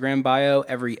Instagram bio,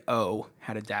 every O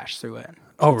had a dash through it.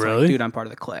 Oh, It's really? dude, I'm part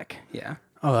of the clique. Yeah.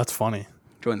 Oh, that's funny.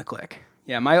 Join the clique.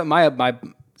 Yeah, my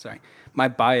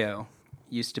bio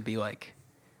used to be like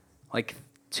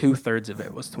 2/3 of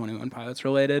it was 21 Pilots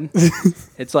related.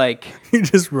 It's You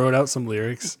just wrote out some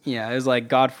lyrics. yeah, it was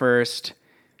God first.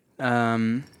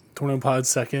 21 Pilots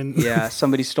second. Yeah,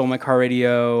 somebody stole my car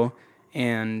radio,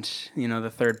 and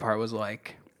the third part was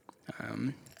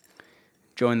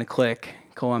join the clique,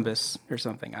 Columbus or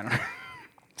something. I don't know.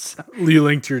 So, You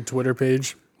linked your Twitter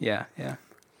page. yeah.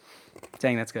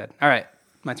 Dang, that's good. All right,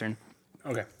 my turn.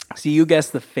 Okay. So you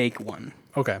guessed the fake one.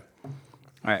 Okay. All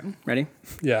right, ready?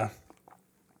 Yeah.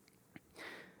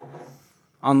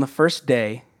 On the first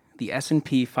day, the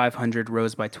S&P 500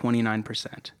 rose by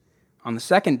 29%. On the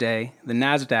second day, the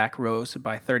NASDAQ rose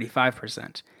by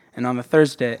 35%. And on the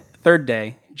third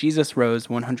day, Jesus rose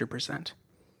 100%.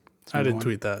 I didn't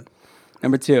tweet that.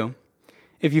 Number 2,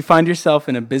 if you find yourself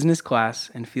in a business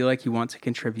class and feel like you want to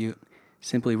contribute,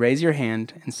 simply raise your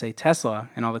hand and say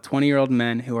Tesla, and all the 20-year-old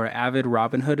men who are avid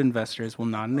Robinhood investors will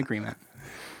nod in agreement.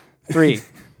 3,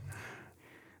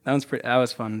 that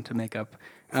was fun to make up.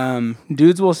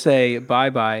 Dudes will say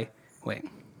bye-bye. Wait,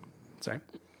 sorry.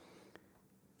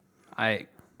 I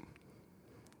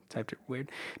typed it weird.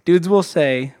 Dudes will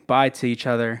say bye to each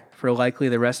other for likely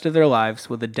the rest of their lives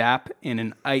with a dap and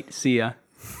an "ite, see ya."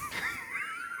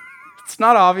 It's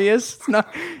not obvious. It's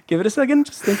not. Give it a second.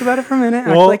 Just think about it for a minute.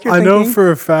 Well, Act like you're I know thinking.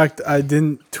 for a fact I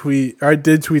did tweet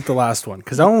the last one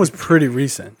because that one was pretty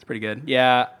recent. It's pretty good.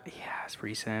 Yeah, it's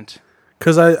recent.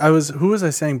 Because who was I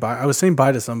saying bye? I was saying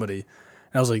bye to somebody.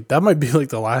 And I was like, that might be like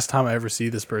the last time I ever see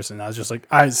this person. I was just like,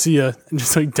 I see ya, and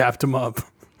just like dapped him up.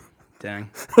 Dang.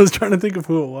 I was trying to think of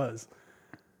who it was.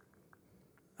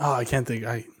 Oh, I can't think.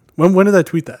 When did I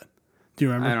tweet that? Do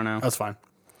you remember? I don't know. That's fine.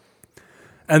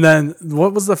 And then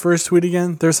what was the first tweet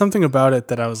again? There's something about it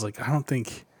that I was like, I don't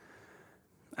think.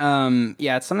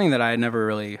 Yeah, it's something that I had never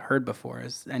really heard before. I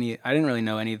didn't really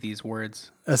know any of these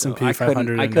words. S&P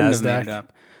 500 I and couldn't NASDAQ. have made it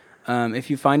up. If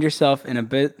you find yourself in a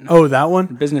Oh, that one?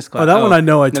 business class. Oh, that one I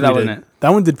know I tweeted. No, that wasn't it. That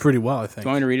one did pretty well, I think. Do you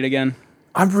want me to read it again?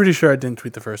 I'm pretty sure I didn't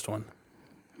tweet the first one.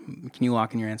 Can you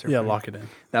lock in your answer? Yeah, for me? lock it in.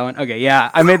 That one? Okay,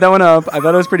 yeah. I made that one up. I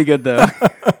thought it was pretty good, though.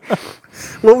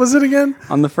 What was it again?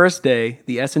 On the first day,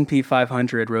 the S&P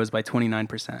 500 rose by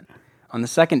 29%. On the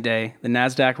second day, the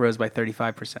NASDAQ rose by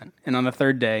 35%. And on the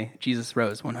third day, Jesus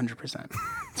rose 100%.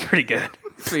 It's pretty good.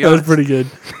 That was pretty good.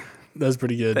 That was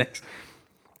pretty good. Thanks.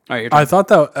 All right, I thought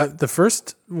that the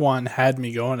first one had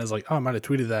me going as like, oh, I might have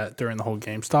tweeted that during the whole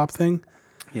GameStop thing.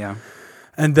 Yeah.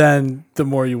 And then the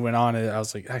more you went on it, I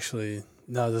was like, actually,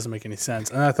 no, it doesn't make any sense.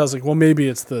 And I thought, I was like, well, maybe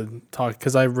it's the talk,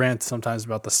 because I rant sometimes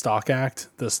about the Stock Act,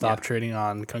 the Stop Trading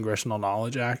on Congressional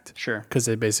Knowledge Act. Sure. Because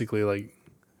they basically, like,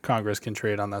 Congress can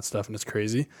trade on that stuff, and it's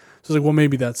crazy. So I was like, well,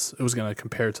 maybe it was going to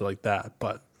compare to like that.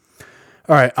 But,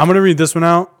 all right, I'm going to read this one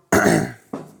out.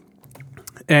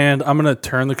 And I'm going to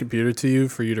turn the computer to you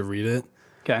for you to read it.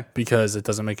 Okay. Because it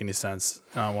doesn't make any sense.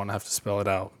 I don't want to have to spell it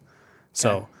out.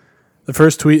 So the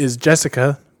first tweet is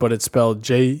Jessica, but it's spelled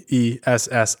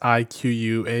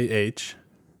Jessiquiuah.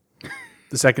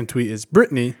 The second tweet is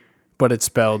Brittany, but it's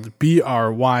spelled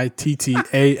Bryttanni.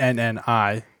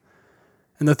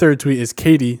 And the third tweet is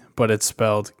Katie, but it's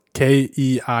spelled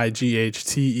Keighteigh.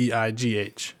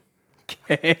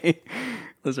 Okay.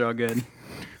 Those are all good.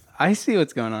 I see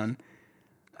what's going on.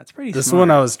 That's pretty This smart.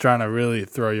 one I was trying to really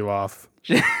throw you off.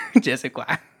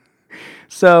 Jessica.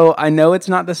 So I know it's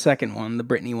not the second one, the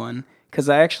Brittany one, because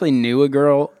I actually knew a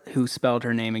girl who spelled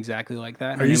her name exactly like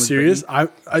that. Her Are name you was serious?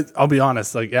 Brittany. I'll be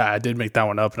honest. Like, yeah, I did make that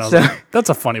one up, and I was like,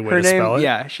 that's a funny way Her to spell name, it.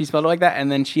 yeah, she spelled it like that,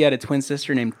 and then she had a twin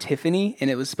sister named Tiffany,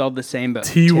 and it was spelled the same, but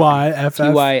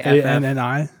Tyffanni.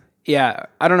 Yeah,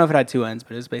 I don't know if it had two N's,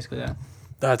 but it was basically that.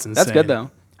 That's insane. That's good though.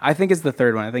 I think it's the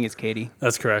third one. I think it's Katie.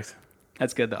 That's correct.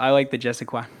 That's good though. I like the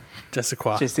Jessica.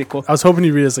 Jessica. Jessica. I was hoping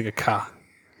you read it as like a K.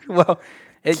 Well,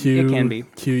 it can be.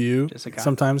 QU. Jessica.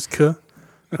 Sometimes K.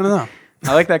 I don't know.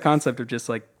 I like that concept of just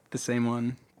like the same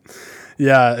one.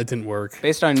 Yeah, it didn't work.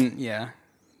 Based on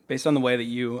the way that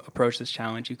you approach this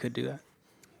challenge, you could do that.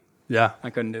 Yeah. I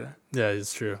couldn't do that. Yeah,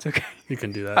 it's true. It's okay. You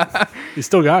can do that. You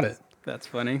still got it. That's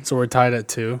funny. So we're tied at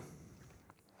 2.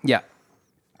 Yeah.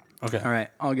 Okay. All right.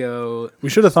 I'll go. We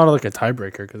should have thought of like a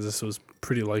tiebreaker because this was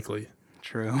pretty likely.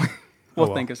 True. We'll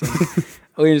well. think of something.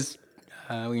 we can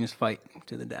just fight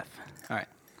to the death. All right.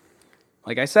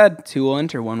 Like I said, 2 will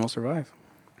enter, 1 will survive.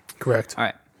 Correct. All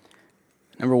right.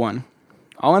 Number 1.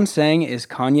 All I'm saying is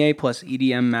Kanye plus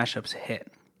EDM mashups hit.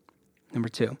 Number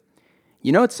 2.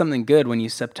 You know it's something good when you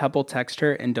septuple text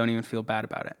her and don't even feel bad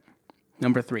about it.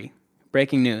 Number 3.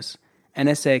 Breaking news.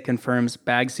 NSA confirms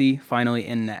Bagsy finally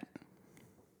in net.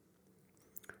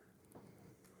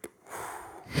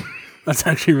 That's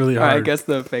actually really All hard. right, guess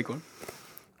the fake one.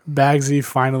 Bagsy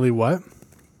finally what?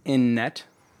 In net.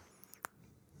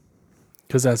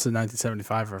 Because that's a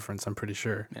 1975 reference, I'm pretty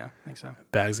sure. Yeah, I think so.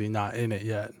 Bagsy not in it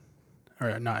yet.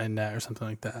 Or not in that or something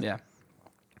like that. Yeah.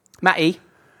 Matty.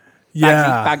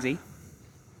 Yeah. Bagsy.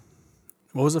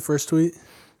 What was the first tweet?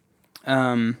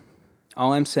 All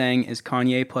I'm saying is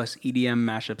Kanye plus EDM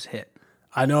mashups hit.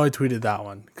 I know I tweeted that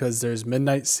one because there's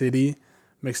Midnight City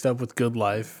mixed up with Good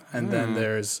Life, and then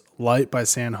there's Light by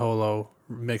San Holo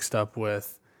mixed up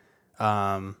with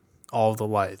All of the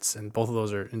Lights, and both of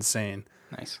those are insane.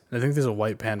 Nice. And I think there's a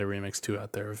White Panda remix too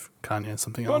out there of Kanye and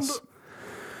something else.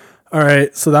 All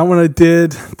right, so that one I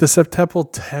did. The September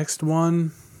text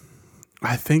one,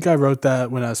 I think I wrote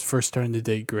that when I was first starting to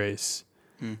date Grace.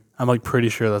 I'm like pretty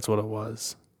sure that's what it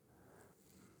was.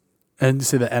 And you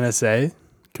say the NSA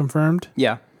confirmed?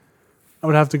 Yeah. I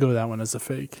would have to go with that one as a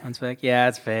fake. That's fake. Yeah,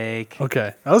 it's fake.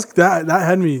 Okay, that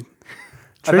had me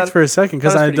tricked for a second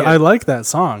because I like that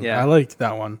song. Yeah. I like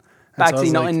that one. And so I Backseat,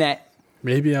 was not like, in net.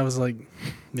 maybe I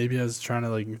was trying to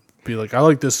like be like, I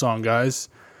like this song, guys.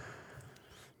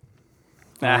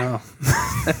 I don't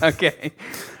know. Okay.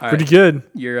 All Pretty right. good.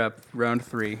 You're up. Round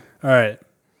 3. All right.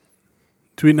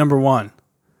 Tweet number 1.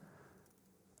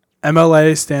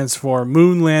 MLA stands for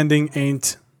Moon Landing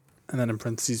Ain't, and then in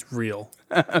parentheses, real.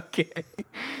 Okay.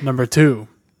 Number 2.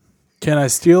 Can I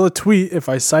steal a tweet if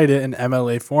I cite it in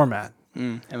MLA format?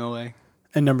 MLA.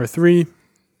 And number 3.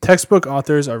 Textbook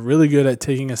authors are really good at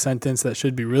taking a sentence that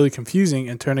should be really confusing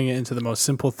and turning it into the most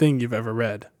simple thing you've ever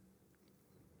read.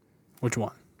 Which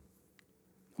one?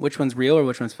 Which one's real or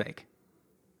which one's fake?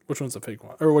 Which one's the fake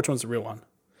one? Or which one's the real one?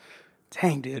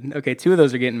 Dang, dude. Okay, 2 of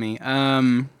those are getting me.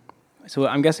 So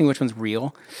I'm guessing which one's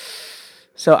real.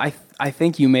 So I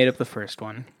think you made up the first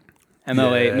one.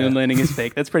 MLA, Yeah. moon landing is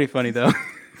fake. That's pretty funny, though.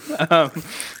 Oh,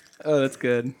 that's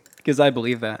good. Because I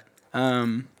believe that.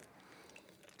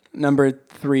 Number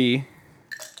 3.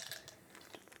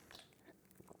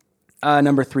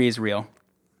 Number 3 is real.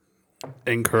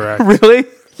 Incorrect. Really?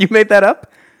 You made that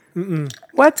up?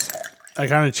 What? I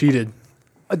kind of cheated.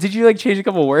 Did you change a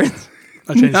couple words?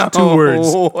 I changed 2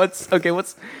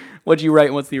 words. What'd you write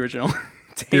and what's the original?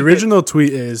 The original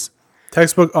tweet is,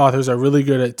 textbook authors are really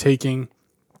good at taking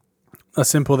a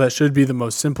simple that should be the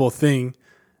most simple thing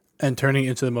and turning it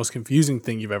into the most confusing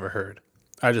thing you've ever heard.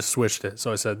 I just switched it.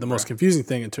 So I said the most confusing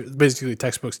thing, basically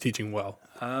textbooks teaching well.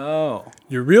 Oh.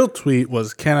 Your real tweet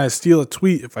was, can I steal a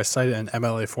tweet if I cite it in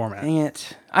MLA format? Dang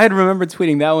it. I had remembered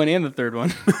tweeting that one and the third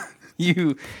one.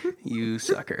 You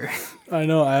sucker. I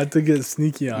know. I had to get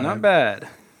sneaky on it. Not bad.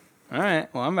 All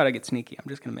right. Well, I'm about to get sneaky. I'm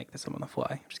just going to make this up on the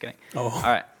fly. Just kidding. Oh. All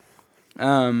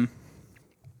right.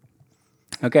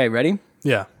 Okay, ready?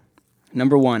 Yeah.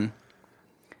 Number 1.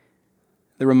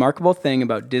 The remarkable thing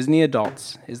about Disney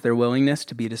adults is their willingness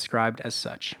to be described as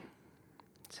such.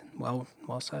 Well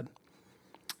said.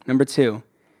 Number 2.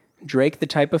 Drake the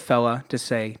type of fella to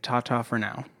say ta-ta for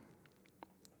now.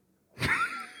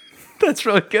 That's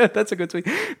really good. That's a good tweet.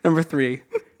 Number 3.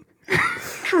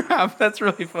 Crap, that's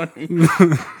really funny.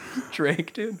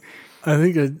 Drake, dude. I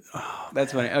think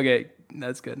That's funny. Okay,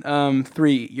 that's good.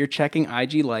 3. You're checking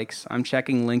IG likes. I'm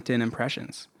checking LinkedIn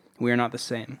impressions. We are not the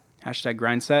same. Hashtag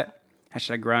grindset.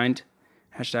 Hashtag grind.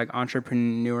 Hashtag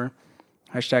entrepreneur.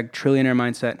 Hashtag trillionaire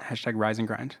mindset. Hashtag rise and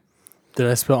grind. did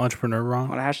I spell entrepreneur A wrong?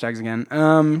 lot of hashtags again. I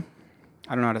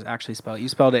don't know how to actually spell it. You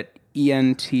spelled it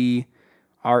ENTREPRENEUR.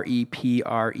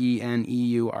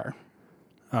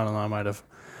 I don't know. I might have.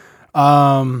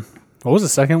 What was the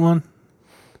second one?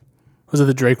 Was it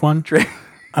the Drake one? Drake.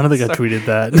 I don't think I tweeted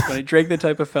that. Funny. Drake the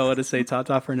type of fella to say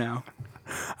ta-ta for now.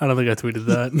 I don't think I tweeted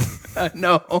that.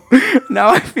 No. Now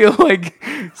I feel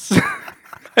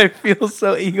I feel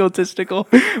so egotistical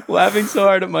laughing so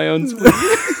hard at my own tweet.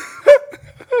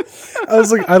 I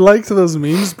was like, I liked those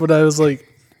memes, but I was like,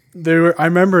 I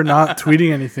remember not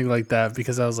tweeting anything like that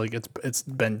because I was like, it's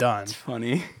been done.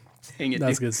 Funny. Dang it,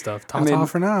 That's dude. good stuff. Ta-ta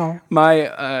for now.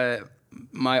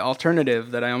 My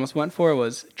alternative that I almost went for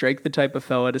was Drake the type of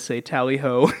fella to say tally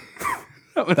ho.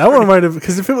 That one might have,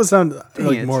 because if it would sound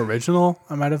it. more original,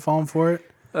 I might have fallen for it.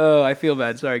 Oh, I feel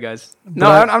bad. Sorry, guys. No,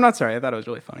 But I'm not sorry. I thought it was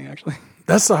really funny, actually.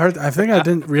 That's the hard. I think I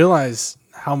didn't realize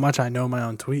how much I know my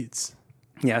own tweets.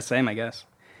 Yeah, same, I guess.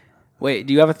 Wait,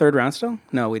 do you have a third round still?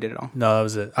 No, we did it all. No, that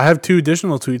was it. I have 2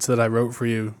 additional tweets that I wrote for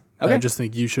you. Okay. I just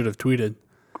think you should have tweeted.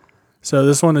 So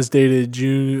this one is dated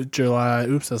July.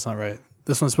 Oops, that's not right.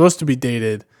 This one's supposed to be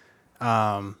dated,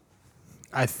 I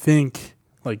think,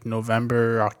 like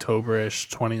November, October-ish,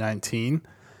 2019.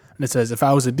 And it says, if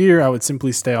I was a deer, I would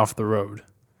simply stay off the road.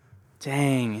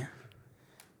 Dang.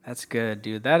 That's good,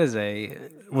 dude. That is a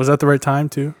Was that the right time,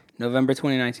 too? November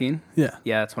 2019? Yeah.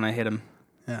 Yeah, that's when I hit him.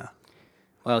 Yeah.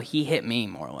 Well, he hit me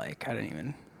more like. I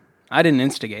didn't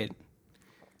instigate.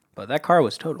 But that car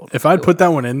was totaled. If I'd put that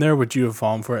one in there, would you have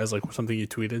fallen for it as like something you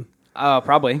tweeted?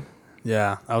 Probably.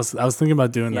 Yeah, I was thinking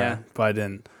about doing Yeah. that, but I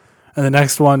didn't. And the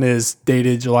next one is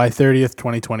dated July 30th,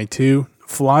 2022.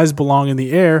 Flies belong in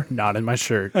the air, not in my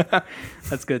shirt.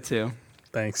 That's good, too.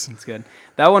 Thanks. That's good.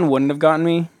 That one wouldn't have gotten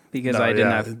me because No, I didn't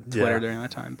yeah, have Twitter yeah. during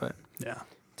that time. But Yeah.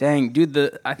 dang,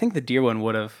 dude, I think the deer one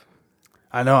would have.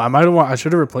 I know. I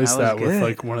should have replaced That that, was with good.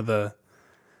 like one of the,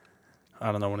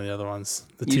 I don't know, one of the other ones,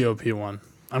 the You- TOP one.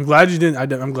 I'm glad you didn't.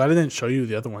 I'm glad I didn't show you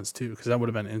the other ones too, because that would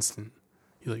have been instant.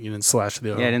 You didn't slash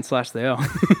the O. Yeah, I didn't slash the O.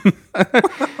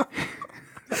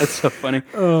 That's so funny.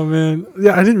 Oh man,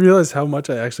 yeah, I didn't realize how much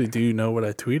I actually do know what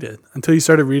I tweeted until you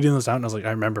started reading those out, and I was like,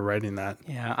 I remember writing that.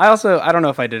 Yeah, I don't know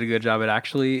if I did a good job at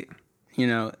actually,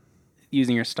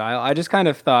 using your style. I just kind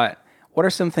of thought, what are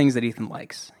some things that Ethan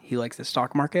likes? He likes the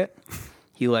stock market.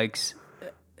 He likes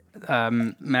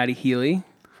Matty Healy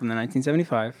from the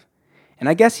 1975, and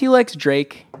I guess he likes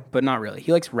Drake, but not really.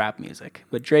 He likes rap music,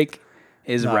 but Drake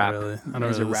is Not rap. really. I don't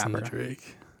He's really a listen to rapper.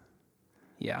 Drake.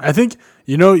 Yeah, I think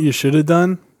what you should have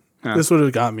done. Huh. This would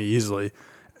have got me easily.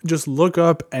 Just look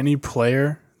up any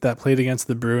player that played against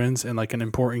the Bruins in like an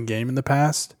important game in the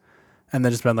past, and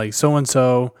then just been like, so and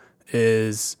so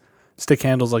is stick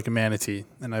handles like a manatee,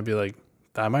 and I'd be like,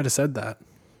 I might have said that.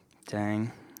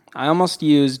 Dang. I almost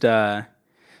used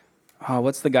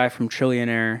what's the guy from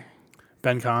Trillionaire?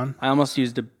 Ben Kahn. I almost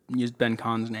used Ben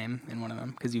Kahn's name in one of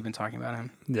them because you've been talking about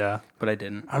him, Yeah. but I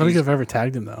didn't. I don't think I've ever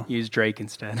tagged him though. Used Drake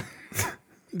instead.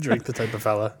 Drake, the type of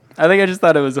fella. I think I just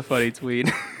thought it was a funny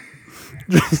tweet.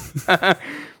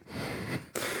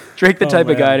 Drake, the type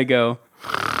of guy to go.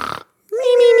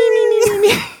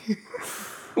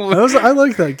 I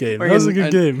like that game. That was a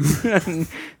good game.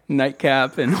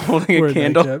 Nightcap and holding a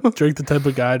candle. Nightcap. Drake, the type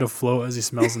of guy to float as he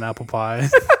smells an apple pie.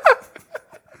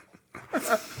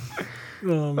 Oh,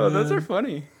 Oh, those man. are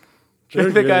funny. They're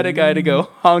Drake, the guy to go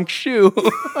honk shoe.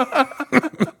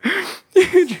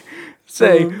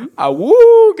 Say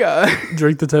awooga.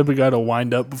 Drake, the type of guy to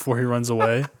wind up before he runs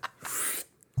away.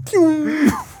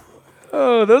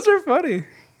 Oh, those are funny.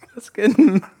 That's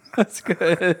good. That's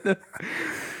good.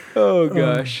 Oh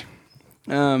gosh.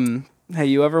 Hey,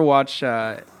 you ever watch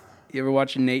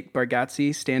Nate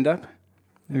Bargatze stand up?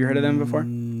 Have you heard of them before?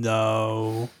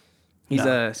 No. He's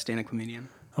a stand-up comedian.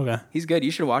 Okay. He's good.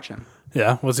 You should watch him.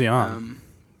 Yeah. What's he on?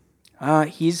 I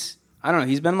don't know.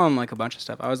 He's been on like a bunch of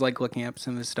stuff. I was like looking up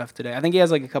some of his stuff today. I think he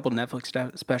has like a couple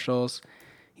Netflix specials.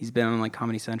 He's been on like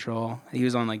Comedy Central. He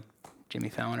was on like Jimmy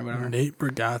Fallon or whatever. Nate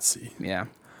Bargatze. Yeah.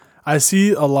 I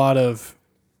see a lot of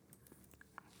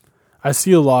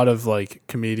like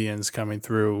comedians coming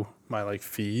through my like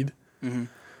feed. Mm-hmm.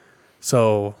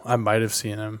 So I might have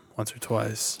seen him once or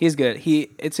twice. He's good.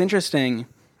 It's interesting.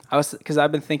 Because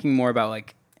I've been thinking more about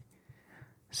like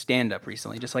stand up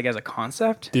recently, just like as a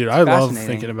concept. Dude, It's I love fascinating.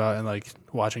 thinking about and like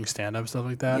watching stand up stuff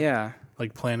like that. Yeah,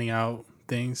 Like planning out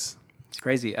things. it's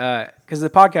crazy. Because the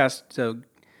podcast, so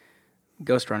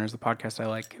Ghost Runners, the podcast I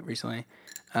like recently.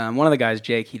 One of the guys,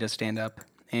 Jake, he does stand up,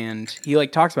 and he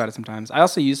like talks about it sometimes. I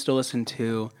also used to listen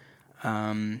to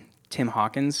Tim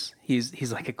Hawkins.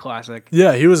 He's like a classic.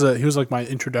 Yeah, he was like my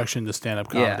introduction to stand up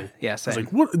comedy. Yeah, I was same.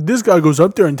 like, what? This guy goes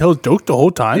up there and tells jokes the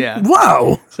whole time? Yeah.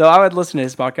 Wow. So I would listen to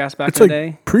his podcast back It's in like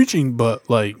the day. preaching, but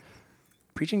like,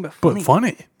 Preaching, but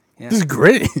funny. Yeah. This is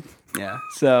great. Yeah.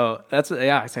 So that's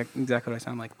exactly what I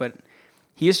sound like. But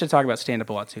he used to talk about stand up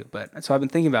a lot too. But so I've been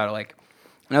thinking about it like,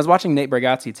 and I was watching Nate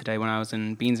Bargatze today when I was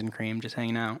in Beans and Cream, just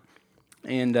hanging out,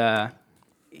 and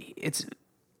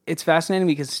it's fascinating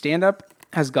because stand up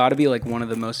has got to be like one of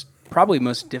the probably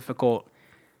most difficult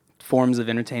forms of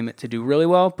entertainment to do really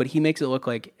well. But he makes it look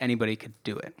like anybody could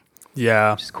do it,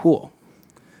 Yeah. which is cool.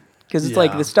 Because it's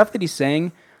like Yeah. the stuff that he's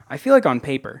saying, I feel like on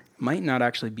paper might not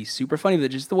actually be super funny,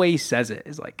 but just the way he says it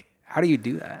is like, how do you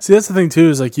do that? See, that's the thing too,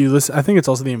 is like you listen, I think it's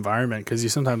also the environment, because you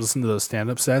sometimes listen to those stand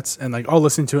up sets and like I'll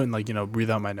listen to it and like, breathe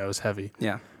out my nose heavy.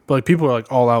 Yeah. But like people are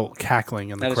like all out cackling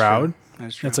in the That is crowd. true. That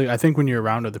is true. It's like, I think when you're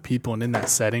around other people and in that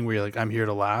setting where you're like, I'm here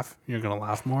to laugh, you're going to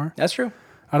laugh more. That's true.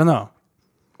 I don't know.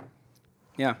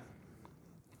 Yeah.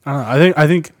 I don't know. I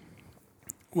think,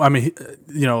 I mean,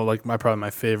 like probably my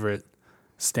favorite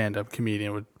stand up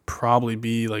comedian would probably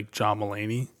be like John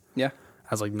Mulaney Yeah.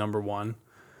 as like number one.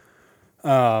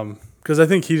 Because I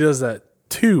think he does that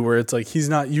too, where it's like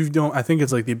I think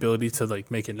it's like the ability to like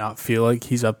make it not feel like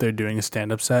he's up there doing a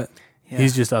stand up set. Yeah.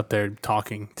 He's just up there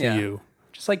talking to Yeah. you.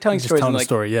 Just like telling Just stories. telling and the like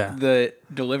story, yeah. The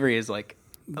delivery is like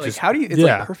Just- how do you, it's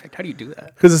yeah. like perfect. How do you do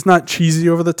that? Because it's not cheesy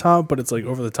over the top, but it's like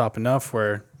over the top enough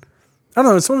where, I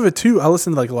don't know, some of it too, I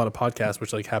listen to like a lot of podcasts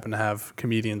which like happen to have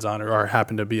comedians on or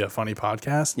happen to be a funny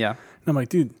podcast. Yeah. And I'm like,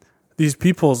 dude, these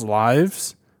people's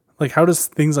lives, like how does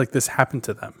things like this happen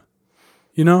to them?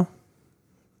 You know?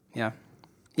 Yeah.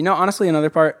 Honestly, another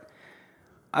part,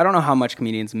 I don't know how much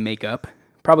comedians make up.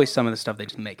 Probably some of the stuff they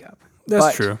just make up. That's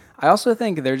But true. I also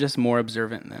think they're just more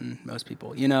observant than most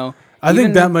people. I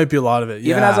think that might be a lot of it.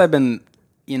 Yeah. Even as I've been,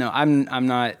 I'm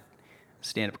not a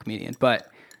stand-up comedian, but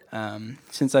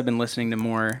since I've been listening to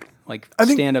more like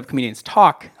stand-up comedians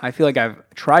talk, I feel like I've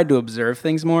tried to observe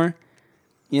things more,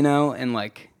 and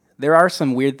like there are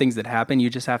some weird things that happen. You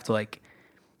just have to like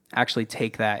actually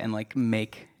take that and like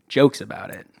make jokes about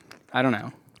it. I don't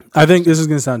know. I think this is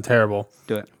going to sound terrible,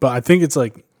 Do it. but I think it's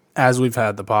like, as we've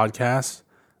had the podcast,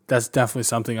 that's definitely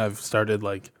something I've started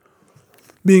like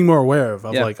being more aware of.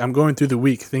 Yeah. Like, I'm going through the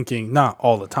week thinking, not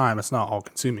all the time, it's not all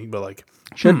consuming, but like,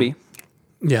 Should be.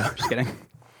 yeah. Just kidding.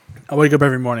 I wake up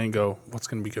every morning and go, what's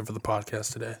going to be good for the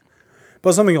podcast today?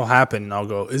 But something will happen and I'll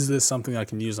go, is this something I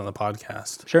can use on the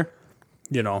podcast? Sure.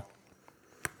 You know,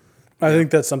 I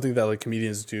think that's something that like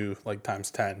comedians do like times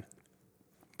 10.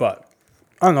 But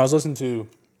I don't know. I was listening to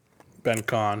Ben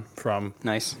Kahn from.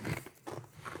 Nice.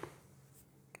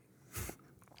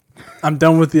 I'm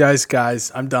done with the ice,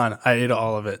 guys. I'm done. I ate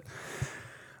all of it.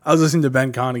 I was listening to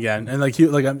Ben Kahn again, and like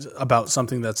I'm about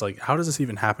something that's like, how does this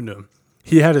even happen to him?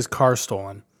 He had his car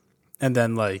stolen, and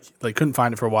then like couldn't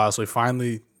find it for a while, so he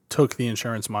finally took the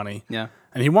insurance money. Yeah.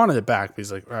 And he wanted it back, but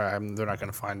he's like, all right, they're not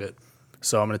going to find it,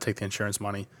 so I'm going to take the insurance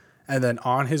money. And then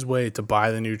on his way to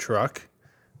buy the new truck,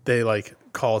 they like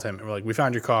called him and were like, we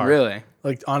found your car. Really?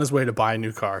 Like on his way to buy a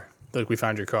new car, like, we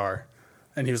found your car.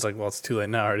 And he was like, well, it's too late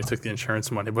now. I already took the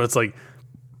insurance money. But it's like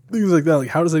things like that. Like,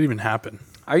 how does that even happen?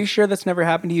 Are you sure that's never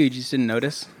happened to you? You just didn't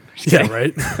notice? Just Yeah, kidding.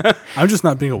 right? I'm just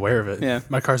not being aware of it. Yeah.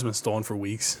 My car's been stolen for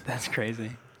weeks. That's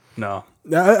crazy. No.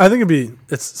 I think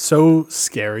it's so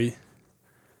scary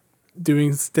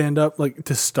doing stand-up. Like,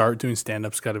 to start doing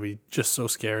stand-up's got to be just so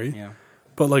scary. Yeah.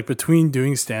 But, like, between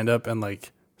doing stand-up and,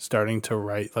 like, starting to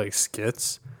write, like,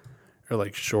 skits or,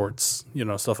 like, shorts, you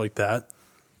know, stuff like that,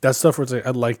 that's stuff where it's like,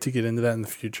 I'd like to get into that in the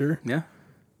future. Yeah.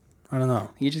 I don't know.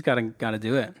 You just gotta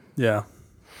do it. Yeah.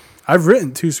 I've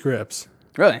written 2 scripts.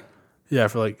 Really? Yeah,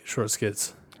 for, like, short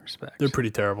skits. Respect. They're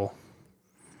pretty terrible.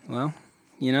 Well,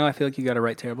 you know, I feel like you gotta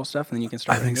write terrible stuff and then you can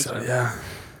start I writing think good so, stuff.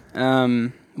 yeah.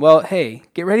 Well, hey,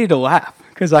 get ready to laugh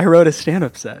because I wrote a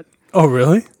stand-up set. Oh,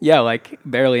 really? Yeah, like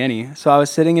barely any. So I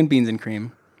was sitting in Beans and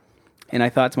Cream, and I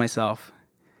thought to myself,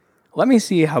 let me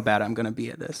see how bad I'm going to be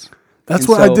at this. That's And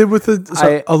what so I did with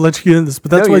the. I'll let you get into this,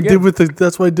 but that's No, what I you're did good. with the.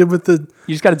 That's what I did with the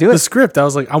You just got to do it. script. I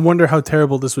was like, I wonder how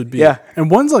terrible this would be. Yeah. And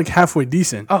one's like halfway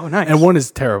decent. Oh, nice. And one is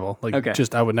terrible. Like, Okay.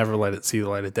 just I would never let it see the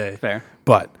light of day. Fair.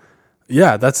 But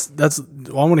yeah, that's.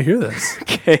 Well, I want to hear this.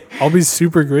 Okay. I'll be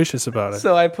super gracious about it.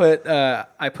 So I put a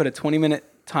 20-minute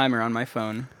timer on my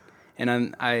phone,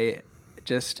 and I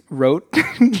just wrote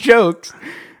jokes.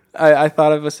 I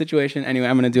thought of a situation. Anyway,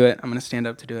 I'm going to do it. I'm going to stand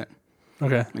up to do it.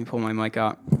 Okay. Let me pull my mic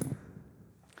out.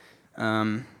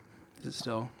 Is it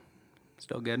still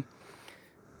good?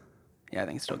 Yeah, I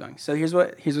think it's still going. So here's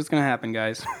what's going to happen,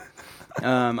 guys.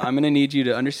 I'm going to need you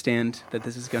to understand that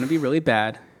this is going to be really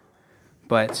bad,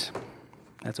 but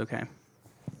that's okay.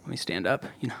 Let me stand up.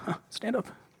 You know, stand up.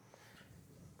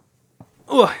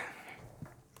 Oh.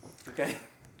 Okay.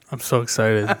 I'm so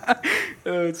excited.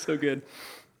 Oh, it's so good.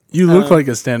 You look like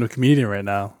a stand-up comedian right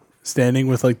now. Standing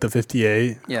with like the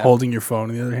 58, Yeah. holding your phone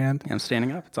in the other hand. Yeah, I'm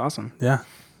standing up. It's awesome. Yeah.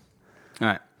 All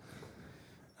right.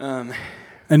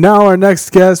 And now our next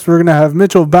guest, we're going to have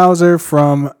Mitchell Bowser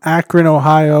from Akron,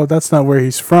 Ohio. That's not where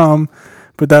he's from,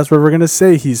 but that's where we're going to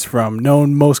say he's from.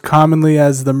 Known most commonly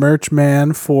as the merch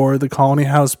man for the Colony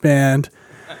House Band.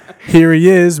 Here he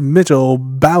is, Mitchell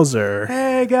Bowser.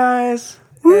 Hey, guys.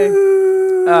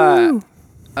 Woo!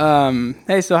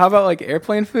 Hey, so how about like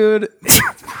airplane food? It's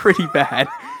pretty bad.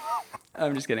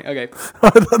 I'm just kidding. Okay. I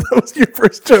thought that was your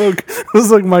first joke. I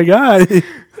was like, my guy.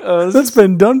 That's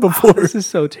been done before. This is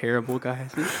so terrible,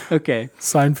 guys. Okay.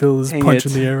 Seinfeld is Dang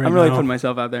punching it. the air right I'm really now. putting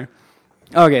myself out there.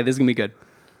 Okay, this is going to be good.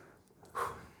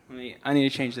 I need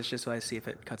to change this just so I see if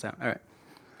it cuts out. All right.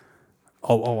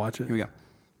 I'll watch it. Here we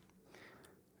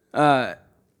go.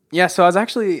 Yeah, so I was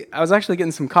actually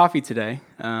getting some coffee today.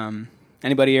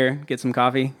 Anybody here get some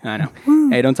coffee? I know.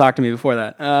 Hey, don't talk to me before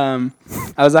that.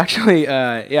 I was actually, so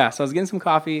I was getting some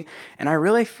coffee, and I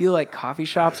really feel like coffee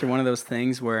shops are one of those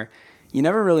things where you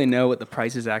never really know what the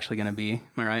price is actually going to be. Am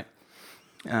I right?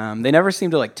 They never seem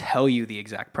to like tell you the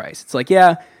exact price. It's like,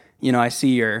 yeah, you know, I see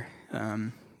your,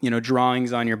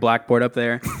 drawings on your blackboard up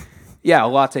there. Yeah, a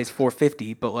latte's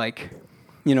 $4.50, but like,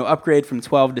 you know, upgrade from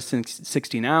 12 to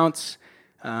 16 ounce.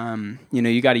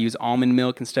 You got to use almond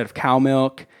milk instead of cow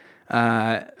milk.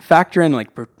 Factor in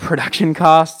like production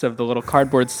costs of the little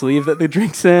cardboard sleeve that the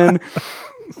drink's in.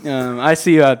 I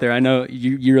see you out there. I know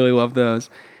you really love those.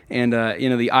 And,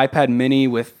 the iPad mini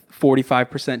with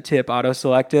 45% tip auto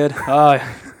selected.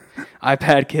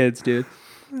 iPad kids, dude.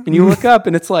 And you look up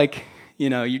and it's like, you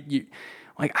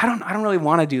like, I don't really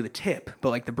want to do the tip, but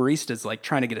like the barista's like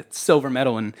trying to get a silver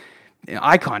medal and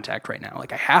eye contact right now.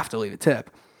 Like I have to leave a tip.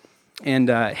 And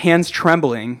hands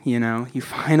trembling, you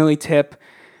finally tip.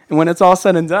 And when it's all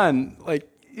said and done, like,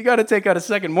 you got to take out a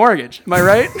second mortgage. Am I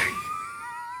right?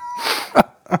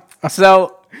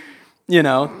 So,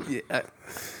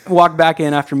 walk back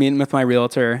in after meeting with my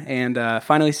realtor and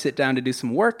finally sit down to do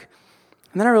some work.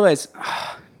 And then I realized,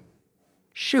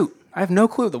 shoot, I have no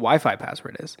clue what the Wi-Fi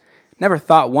password is. Never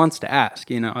thought once to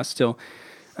ask. I was still,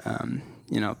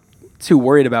 too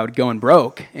worried about going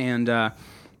broke. And where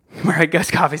I guess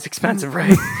coffee's expensive,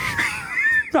 right?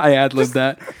 I ad-libbed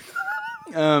that.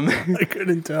 I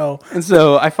couldn't tell. And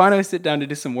so I finally sit down to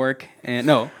do some work. And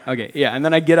and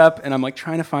then I get up and I'm like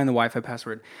trying to find the Wi-Fi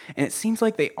password. And it seems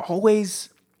like these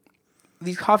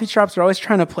coffee shops are always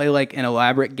trying to play like an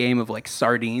elaborate game of like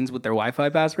sardines with their Wi-Fi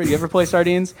password. You ever play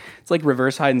sardines? It's like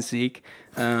reverse hide and seek.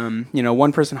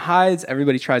 One person hides,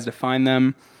 everybody tries to find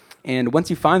them. And once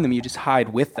you find them, you just hide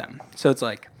with them. So it's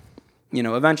like,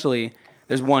 eventually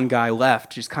there's one guy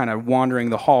left just kind of wandering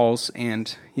the halls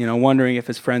and, wondering if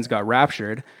his friends got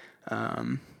raptured.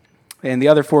 And the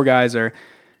other 4 guys are,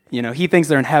 he thinks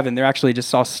they're in heaven. They're actually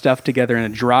just all stuffed together in a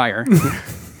dryer.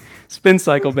 Spin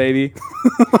cycle, baby.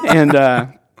 And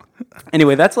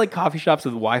anyway, that's like coffee shops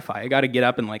with Wi-Fi. I got to get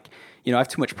up and I have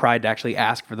too much pride to actually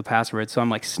ask for the password. So I'm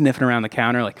like sniffing around the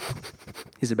counter, like,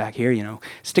 is it back here?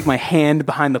 Stick my hand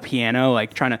behind the piano,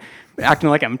 like acting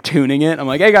like I'm tuning it. I'm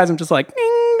like, hey guys, I'm just like,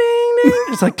 ding, ding, ding.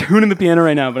 Just like tuning the piano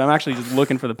right now, but I'm actually just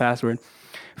looking for the password.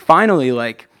 Finally,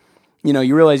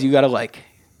 you realize you got to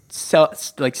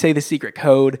say the secret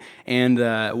code, and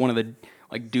one of the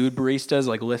dude baristas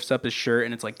lifts up his shirt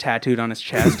and it's tattooed on his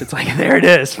chest. It's like, there it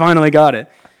is, finally got it.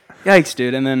 Yikes,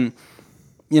 dude. And then,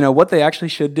 what they actually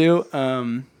should do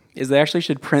is they actually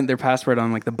should print their password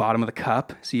on the bottom of the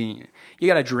cup. So you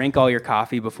got to drink all your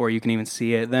coffee before you can even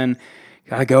see it. Then you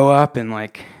got to go up and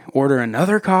order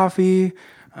another coffee.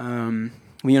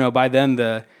 By then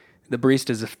the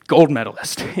barista's a gold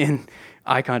medalist in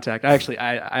eye contact. I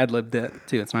ad-libbed it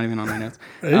too. It's not even on my notes.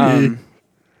 Hey.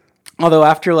 Although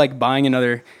after buying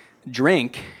another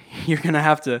drink, you're going to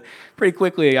have to pretty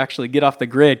quickly actually get off the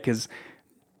grid because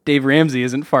Dave Ramsey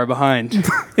isn't far behind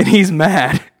and he's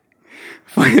mad.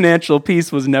 Financial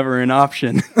peace was never an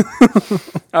option.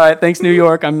 All right. Thanks, New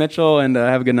York. I'm Mitchell, and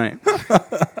have a good night.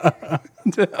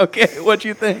 Okay. What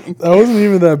you think? That wasn't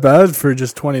even that bad for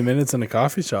just 20 minutes in a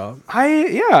coffee shop.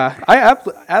 I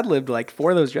ad-libbed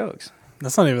 4 of those jokes.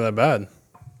 That's not even that bad.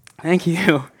 Thank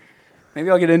you. Maybe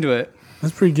I'll get into it.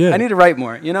 That's pretty good. I need to write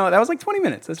more. That was 20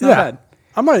 minutes. That's not bad.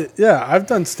 I might. Yeah, I've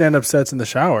done stand-up sets in the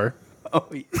shower. Oh,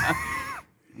 yeah.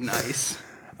 Nice.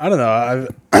 I don't know.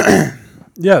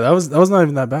 Yeah, that was not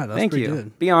even that bad. That was Thank pretty you.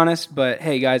 good. Be honest, but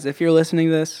hey, guys, if you're listening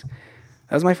to this,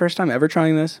 that was my first time ever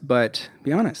trying this. But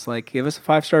be honest, give us a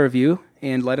 5-star review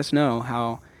and let us know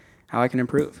how I can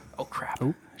improve. Oh crap!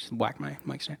 I just whacked my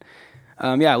mic stand.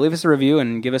 Leave us a review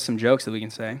and give us some jokes that we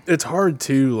can say. It's hard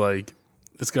to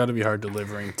it's got to be hard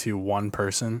delivering to one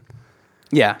person.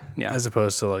 Yeah. As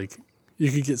opposed to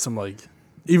you could get some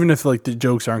even if the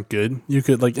jokes aren't good, you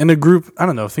could in a group. I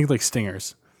don't know. Think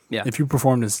Stingers. Yeah. If you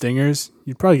performed in Stingers,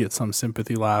 you'd probably get some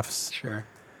sympathy laughs. Sure.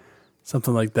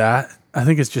 Something like that. I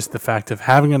think it's just the fact of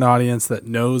having an audience that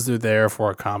knows they're there for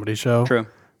a comedy show. True.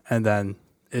 And then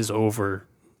is over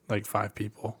 5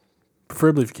 people.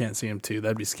 Preferably if you can't see them too.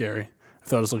 That'd be scary. I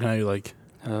thought I was looking at you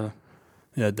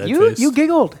dead face. You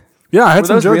giggled. Yeah, I had Were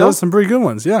some those jokes. real? Those some pretty good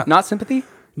ones. Yeah. Not sympathy?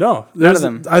 No. None of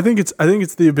them. I think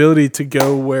it's the ability to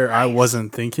go where I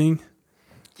wasn't thinking.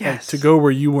 Yes. To go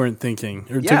where you weren't thinking.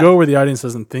 Or to Yeah. go where the audience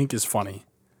doesn't think is funny.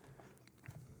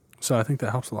 So I think that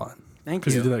helps a lot. Thank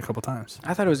Because you. you did that a couple times.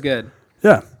 I thought it was good.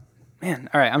 Yeah. Man,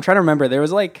 all right. I'm trying to remember.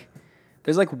 There's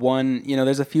one,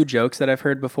 there's a few jokes that I've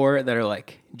heard before that are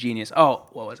genius. Oh,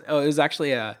 what was it? Oh, it was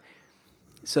actually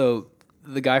so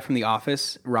the guy from The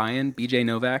Office, Ryan, BJ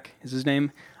Novak is his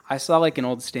name. I saw an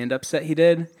old stand-up set he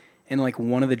did, and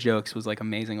one of the jokes was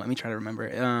amazing. Let me try to remember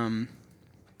it.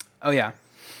 Oh yeah.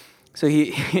 So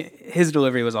his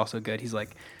delivery was also good. He's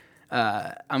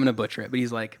I'm gonna butcher it, but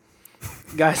he's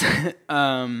guys,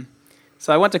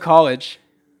 so I went to college.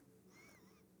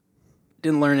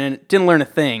 Didn't learn a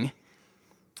thing.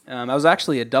 I was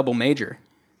actually a double major.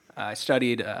 I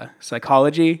studied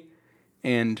psychology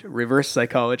and reverse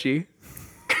psychology.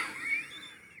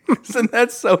 Isn't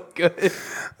that so good?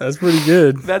 That's pretty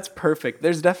good. That's perfect.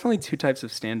 There's definitely 2 types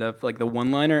of stand-up, the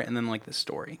one-liner and then the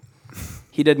story.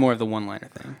 He did more of the one-liner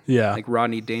thing. Yeah.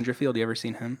 Rodney Dangerfield. You ever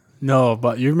seen him? No,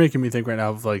 but you're making me think right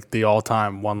now of the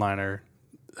all-time one-liner.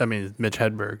 I mean, Mitch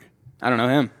Hedberg. I don't know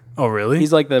him. Oh, really? He's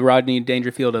the Rodney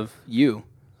Dangerfield of you.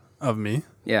 Of me?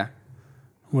 Yeah.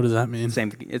 What does that mean? Same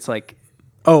thing. It's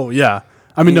Oh, yeah.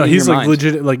 I mean, no, in he's your mind.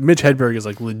 legit. Mitch Hedberg is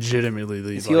legitimately.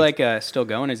 Is he still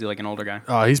going? Is he an older guy?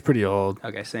 Oh, he's pretty old.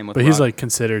 Okay, same with. But Rod. he's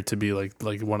considered to be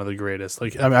one of the greatest.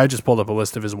 I just pulled up a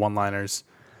list of his one-liners.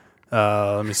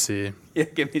 Let me see. Yeah,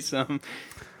 give me some.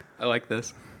 I like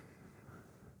this.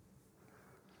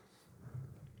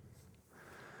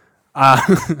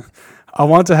 I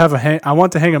want to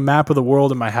hang a map of the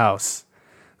world in my house.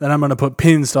 Then I'm going to put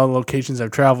pins to all the locations I've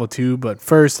traveled to. But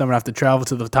first, I'm going to have to travel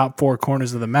to the top 4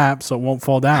 corners of the map so it won't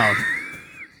fall down.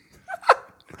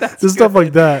 Just stuff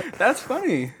like that. That's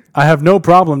funny. I have no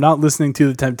problem not listening to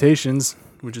the Temptations,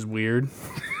 which is weird.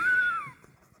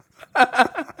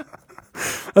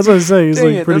 That's what I'm saying. It's Dang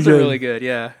like it, pretty those good. are really good.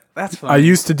 Yeah, that's funny. I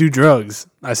used to do drugs.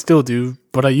 I still do,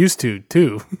 but I used to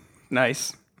too.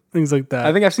 Nice. Things like that.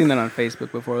 I think I've seen that on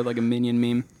Facebook before with like a Minion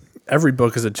meme. Every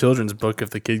book is a children's book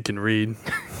if the kid can read.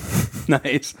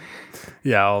 Nice.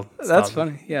 Yeah, I'll That's stop.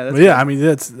 funny. Yeah, that's But yeah, I mean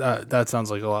that sounds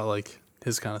like a lot like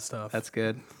his kind of stuff. That's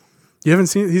good. You haven't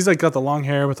seen? He's like got the long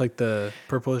hair with like the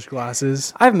purplish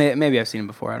glasses. Maybe I've seen him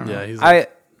before. I don't know. Yeah, he's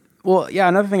like,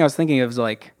 another thing I was thinking of is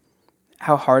like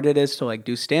how hard it is to like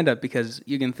do stand up because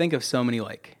you can think of so many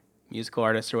like musical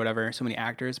artists or whatever, so many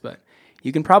actors, but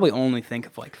you can probably only think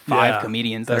of like 5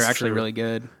 comedians that are actually true. really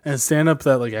good. And stand up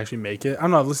that like actually make it. I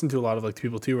don't know. I've listened to a lot of like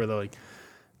people too where they're like,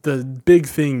 the big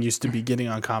thing used to be getting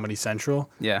on Comedy Central.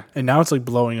 Yeah. And now it's like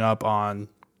blowing up on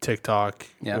TikTok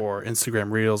or Instagram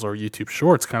Reels or YouTube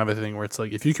Shorts kind of a thing where it's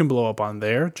like if you can blow up on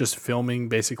there, just filming,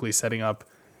 basically setting up,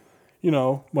 one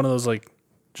of those like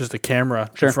just a camera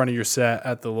in front of your set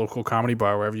at the local comedy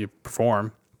bar wherever you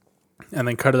perform, and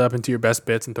then cut it up into your best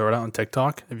bits and throw it out on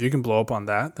TikTok. If you can blow up on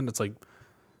that, then it's like,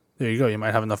 there you go. You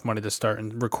might have enough money to start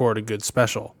and record a good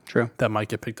special. True. That might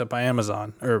get picked up by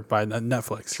Amazon or by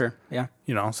Netflix. Sure. Yeah.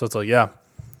 So it's like, yeah,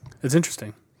 it's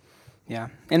interesting. Yeah.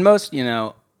 And most,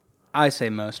 I say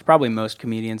probably most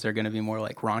comedians are going to be more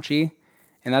like raunchy.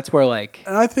 And that's where like...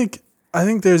 And I think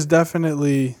there's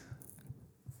definitely...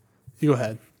 You go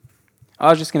ahead. I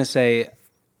was just going to say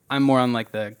I'm more on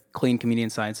like the clean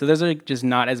comedian side. So there's like just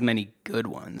not as many good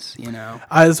ones, That's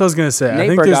what I was going to say. Nate I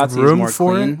think Bargatze there's room more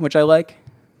for clean, it. which I like.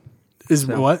 Is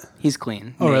what? He's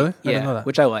clean. Oh, Nate. really? I Yeah, didn't know that.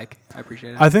 which I like. I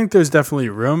appreciate it. I think there's definitely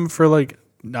room for like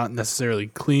not necessarily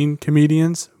clean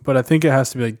comedians, but I think it has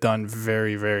to be like done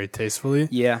very, very tastefully.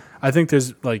 Yeah. I think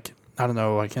there's like, I don't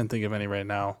know, I can't think of any right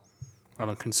now. I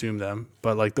don't consume them,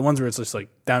 but like the ones where it's just like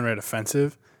downright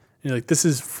offensive. You're like, this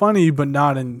is funny, but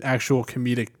not an actual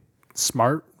comedic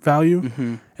smart value.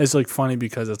 Mm-hmm. It's like funny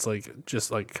because it's like just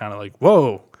like kind of like,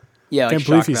 whoa, Yeah. can't Like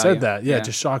believe shock he value. said that. Yeah,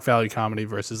 just shock value comedy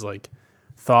versus like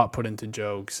thought put into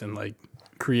jokes and like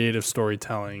creative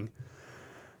storytelling,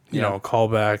 you know,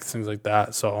 callbacks, things like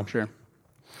that. So Sure.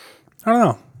 I don't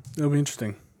know. It'll be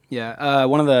interesting. Yeah.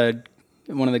 One of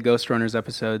the Ghost Runners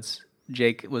episodes,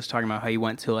 Jake was talking about how he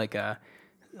went to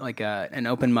an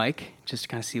open mic just to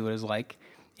kind of see what it was like.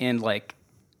 And like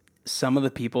some of the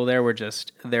people there were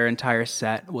just, their entire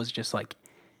set was just like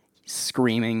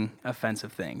screaming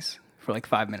offensive things for like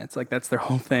 5 minutes. Like that's their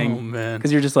whole thing. Oh man.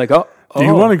 Because you're just like, oh. Do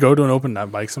you want to go to an open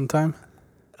mic sometime?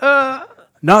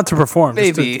 Not to perform,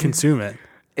 just maybe. to consume it.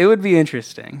 It would be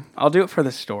interesting. I'll do it for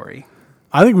the story.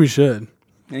 I think we should.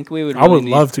 I think we would. I would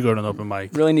love to go to an open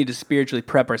mic. Really need to spiritually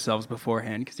prep ourselves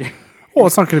beforehand because you're Well,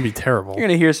 it's not going to be terrible.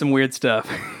 gonna hear some weird stuff.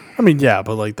 I mean, yeah,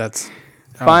 but like that's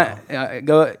Fine.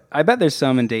 Go. I bet there's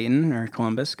some in Dayton or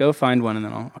Columbus. Go find one and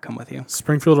then I'll come with you.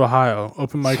 Springfield, Ohio,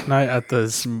 open mic night at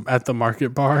the Market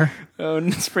Bar. Oh,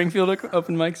 Springfield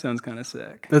open mic sounds kind of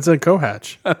sick. That's at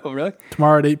Cohatch Oh, really?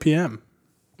 tomorrow at 8 p.m.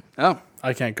 Oh,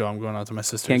 I can't go. I'm going out to my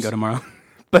sister's. can't go tomorrow.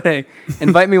 But hey,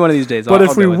 invite me one of these days. But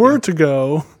if I'll we go with were you. to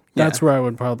go, that's Yeah. where I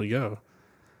would probably go.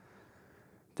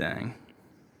 Dang.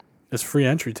 It's free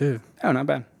entry too. Oh, not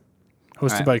bad.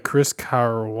 Hosted Alright. by Chris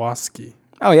Karwoski.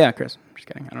 Oh yeah, Chris. Just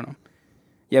kidding. I don't know.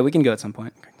 Yeah, we can go at some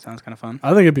point. Sounds kind of fun. I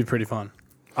think it'd be pretty fun.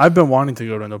 I've been wanting to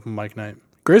go to an open mic night.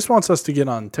 Grace wants us to get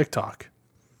on TikTok.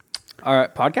 All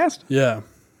right, podcast. Yeah.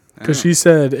 Because she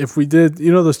said if we did,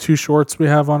 those 2 shorts we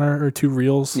have on our, or 2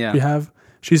 reels Yeah. we have,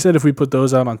 she said if we put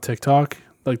those out on TikTok,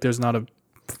 like there's not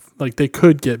like they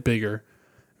could get bigger.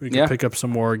 We could pick up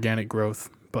some more organic growth,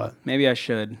 but Maybe I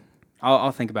should.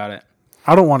 I'll think about it.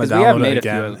 I don't want to 'Cause we have download made it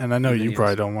a few again. And I know you videos.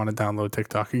 probably don't want to download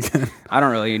TikTok again. I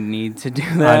don't really need to do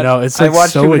that. I know. It's I like watch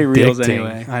so too many addicting. reels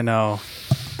anyway. I know.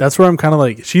 That's where I'm kind of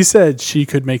like, she said she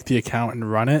could make the account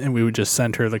and run it, and we would just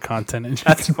send her the content and she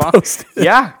That's can fun. post it.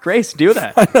 Yeah, Grace, do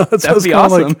that. I know. That's That'd be kinda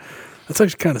awesome. Like, that's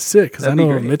actually kind of sick because I That'd be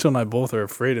know great. Mitchell and I both are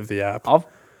afraid of the app.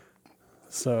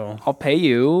 So I'll pay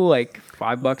you like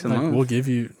 $5 a like, month. we'll give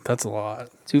you, that's a lot.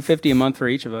 $250 a month for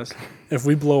each of us. If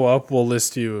we blow up, we'll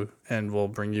list you and we'll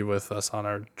bring you with us on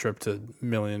our trip to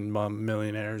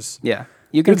millionaires. Yeah,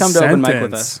 you can come to open mic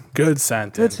with us. Good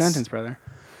sentence. Good sentence, brother.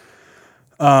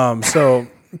 So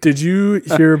did you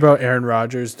hear about Aaron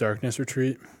Rodgers' Darkness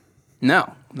Retreat?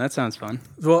 No, that sounds fun.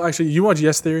 Well, actually, you watch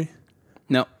Yes Theory?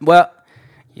 No, well,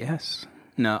 yes,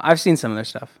 no. I've seen some of their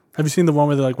stuff. Have you seen the one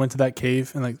where they like went to that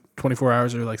cave in like 24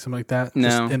 hours or like something like that? No.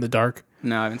 Just in the dark?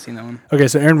 No, I haven't seen that one. Okay,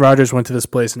 so Aaron Rodgers went to this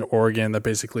place in Oregon that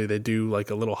basically they do like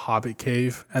a little hobbit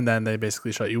cave, and then they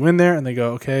basically shut you in there, and they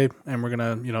go, okay, and we're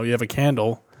going to, you have a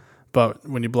candle, but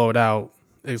when you blow it out,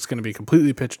 it's going to be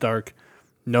completely pitch dark,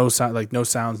 no sound, like no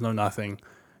sounds, no nothing,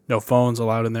 no phones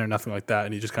allowed in there, nothing like that,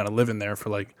 and you just kind of live in there for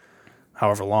like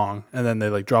however long, and then they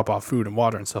like drop off food and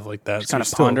water and stuff like that. Just kind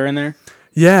of ponder in there.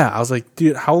 Yeah, I was like,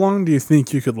 dude, how long do you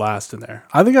think you could last in there?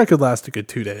 I think I could last a good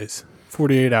 2 days,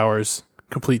 48 hours.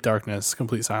 Complete darkness,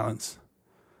 complete silence.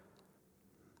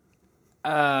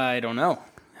 I don't know.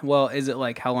 Well, is it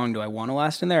like how long do I want to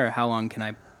last in there, or how long can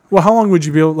I? Well, how long would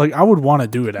you be able? Like, I would want to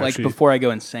do it Like actually. before I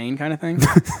go insane, kind of thing.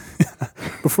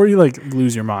 Before you like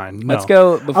lose your mind. No. Let's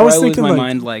go before I lose thinking, my like-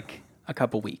 mind, like a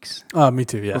couple weeks Me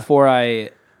too. Yeah. before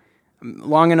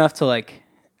long enough to like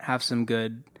have some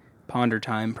good ponder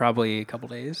time. Probably a couple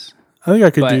days. I think I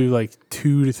could but- do like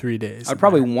 2 to 3 days. I'd in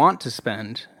probably there. want to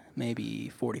spend maybe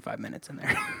 45 minutes in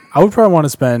there. I would probably want to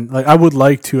spend like I would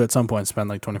like to at some point spend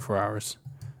like 24 hours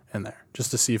in there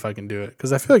just to see if I can do it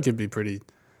because I feel like it'd be pretty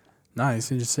nice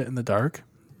and just sit in the dark.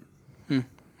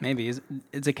 Maybe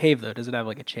it's a cave though. Does it have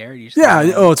like a chair? You just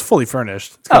Yeah. Oh, it's fully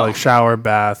furnished. It's got Oh. like shower,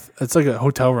 bath. It's like a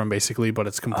hotel room basically, but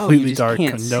it's you completely just dark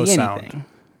can't and no see sound. anything.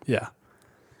 Yeah.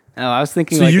 Oh, I was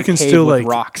thinking So like you a can cave still, with like-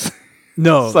 rocks.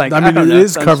 No, It's like, I I mean don't it know,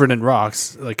 is sounds- covered in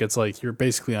rocks. Like it's like you're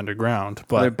basically underground,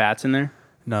 Are there but bats in there?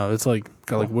 no, it's like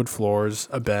got like wood floors,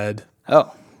 a bed,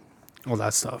 Oh, all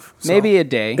that stuff. So maybe a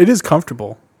day. it is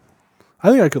comfortable. I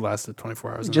think I could last it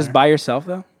 24 hours. in Just there. by yourself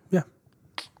though? Yeah.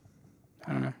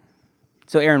 I don't know.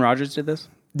 So Aaron Rodgers did this?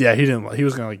 Yeah, he didn't. He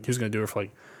was gonna do it for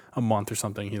like a month or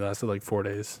something. He lasted like 4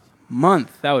 days.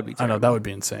 Month. That would be I terrible. know that would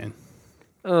be insane.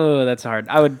 Oh, that's hard.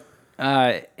 I would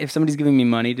if somebody's giving me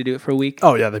money to do it for a week.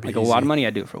 Oh yeah, that'd be like easy. a lot of money,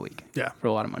 I'd do it for a week. Yeah, For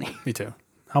a lot of money. me too.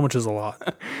 How much is a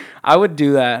lot? I would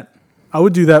do that. I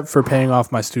would do that for paying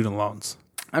off my student loans.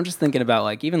 I'm just thinking about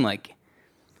like even like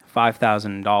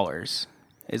 $5,000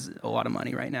 is a lot of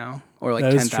money right now. Or like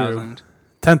That is true. 10,000.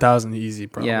 10,000 easy,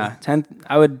 probably. Yeah, 10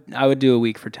 I would do a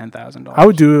week for $10,000. I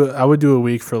would do a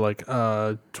week for like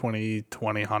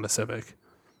 2020 Honda Civic.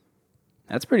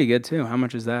 That's pretty good too. How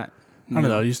much is that? I don't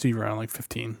know. It used to be around like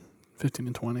 15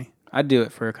 and 20. I'd do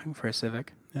it for a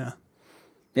Civic. Yeah,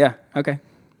 Yeah, okay.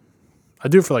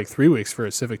 I'd do it for like 3 weeks for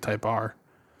a Civic Type R.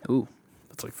 Ooh.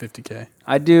 That's like $50K.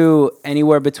 I do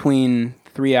anywhere between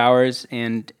 3 hours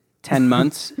and 10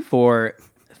 months for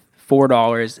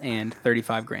 $4 and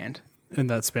 35 grand. In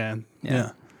that span.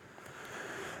 Yeah.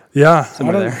 Yeah.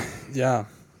 Somewhere I don't- there. Yeah.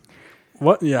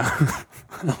 What? Yeah.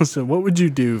 So what would you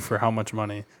do for how much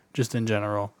money, just in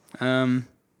general?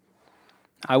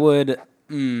 I would.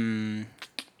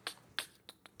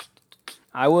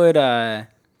 I would.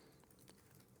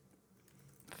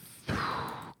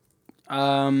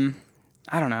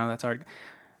 I don't know. That's hard.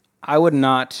 I would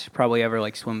not probably ever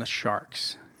like swim with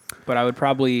sharks, but I would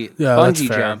probably Yeah, that's bungee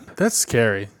fair. jump That's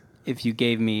scary. if you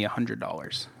gave me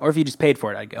 $100, or if you just paid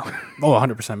for it, I'd go. Oh,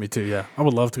 100% me too, yeah. I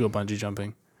would love to go bungee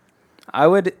jumping. I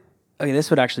would. Okay, this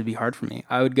would actually be hard for me.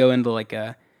 I would go into like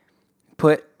a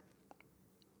put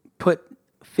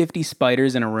 50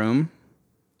 spiders in a room.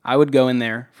 I would go in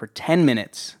there for 10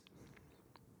 minutes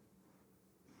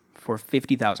for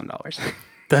 $50,000.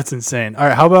 That's insane. All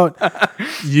right, how about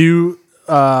you,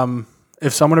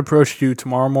 if someone approached you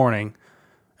tomorrow morning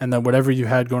and then whatever you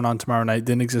had going on tomorrow night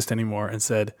didn't exist anymore and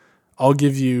said, I'll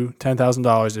give you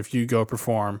 $10,000 if you go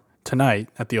perform tonight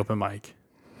at the open mic.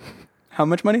 How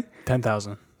much money?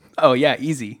 $10,000. Oh yeah,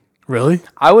 easy. Really?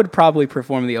 I would probably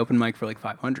perform the open mic for like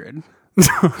 500.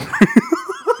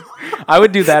 I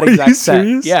would do that Are you exact set.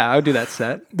 serious? Yeah, I would do that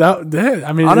set.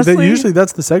 I mean, Honestly- usually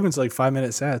that's the segment's like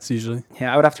 5-minute sets usually.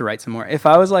 Yeah, I would have to write some more. If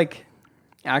I was like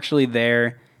actually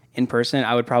there in person,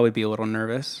 I would probably be a little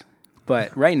nervous.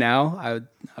 But right now, I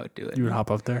would do it. You would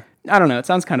hop up there. I don't know. It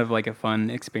sounds kind of like a fun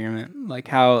experiment. Like,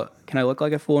 how can I look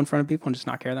like a fool in front of people and just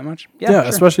not care that much? Yeah, sure.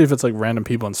 especially if it's like random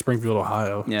people in Springfield,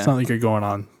 Ohio. Yeah. It's not like you're going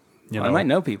on, Well, I might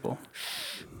know people.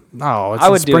 No, it's I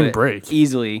a would do spring it break.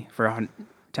 easily for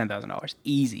 $10,000.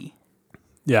 Easy.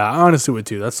 Yeah, I honestly would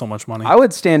too. That's so much money. I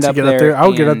would stand To up get there. up there, I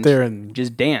would get up there and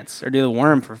just dance or do the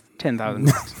worm for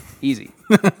 $10,000. Easy.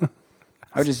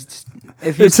 I would just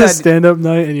if you it's a said stand-up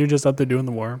night and you're just up there doing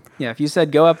the worm. if you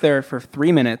said go up there for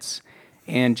 3 minutes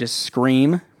and just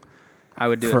scream, I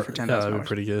would do it for Yeah, $10,000. that'd be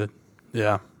pretty good.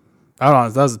 Yeah, I don't know.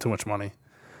 That was too much money.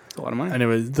 It's a lot of money.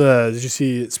 Anyway, did you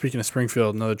see? Speaking of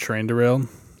Springfield, another train derailed.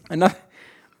 Enough.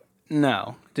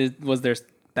 No. Was there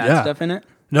bad Yeah. stuff in it?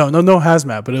 No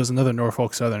hazmat, but it was another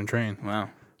Norfolk Southern train. Wow.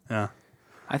 Yeah,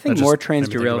 I think That more just trains made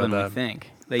me think derail about than we that.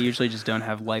 think. They usually just don't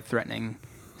have life-threatening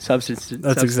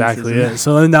That's exactly it.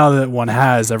 So then now that one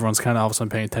has, everyone's kind of all of a sudden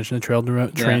paying attention to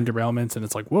train derailments, and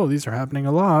it's like, whoa, these are happening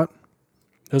a lot.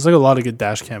 There's like a lot of good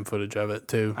dash cam footage of it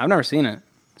too. I've never seen it,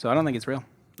 so I don't think it's real.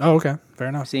 Oh, okay, fair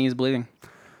enough. Seeing is believing.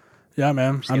 Yeah,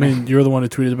 man. I mean, you're the one who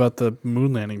tweeted about the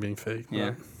moon landing being fake.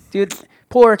 Yeah, dude.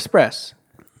 Polar Express.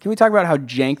 Can we talk about how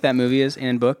jank that movie is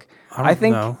and book? I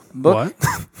think know. Book.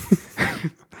 What?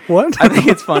 What? I think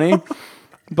it's funny,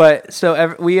 but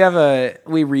so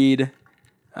we read.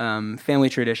 Family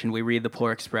tradition. We read the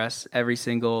Polar Express every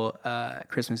single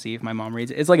Christmas Eve. My mom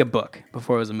reads it. It's like a book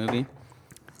before it was a movie.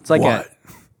 It's like a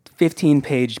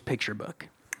 15-page picture book.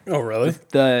 Oh, really?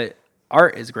 The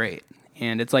art is great,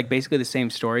 and it's like basically the same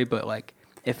story, but like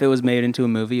if it was made into a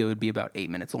movie, it would be about 8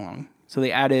 minutes long. So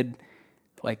they added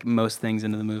like most things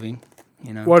into the movie.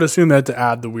 You know. Well, I'd assume they had to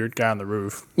add the weird guy on the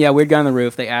roof. Yeah, weird guy on the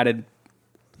roof. They added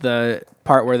the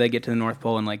part where they get to the North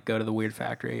Pole and like go to the weird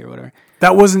factory or whatever.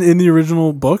 That wasn't in the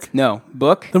original book? No.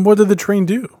 Book? Then what did the train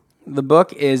do? The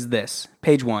book is this.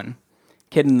 Page 1,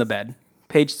 kid in the bed.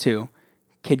 Page 2,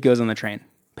 kid goes on the train.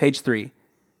 Page 3,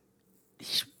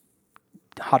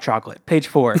 hot chocolate. Page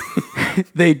 4,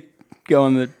 they go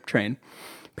on the train.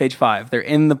 Page 5, they're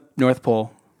in the North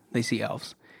Pole. They see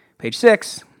elves. Page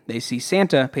 6, they see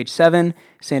Santa. Page 7,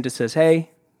 Santa says,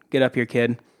 hey, get up here,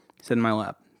 kid. Sit in my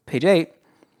lap. Page 8,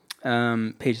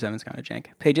 page 7 is kind of jank.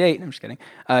 Page 8, I'm just kidding.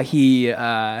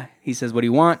 He says, what do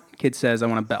you want? Kid says, I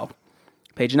want a bell.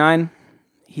 Page 9,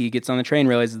 he gets on the train,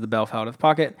 realizes the bell fell out of the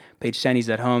pocket. Page 10, he's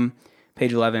at home.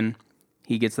 Page 11,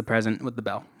 he gets the present with the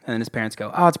bell. And then his parents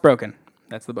go, oh, it's broken.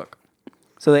 That's the book.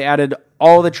 So they added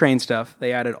all the train stuff.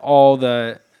 They added all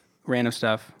the random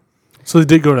stuff. So they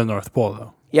did go to the North Pole,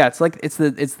 though. Yeah, it's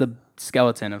the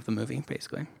skeleton of the movie,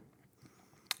 basically.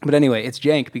 But anyway, it's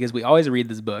jank because we always read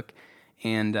this book.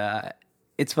 And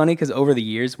it's funny because over the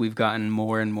years, we've gotten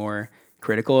more and more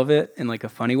critical of it in like a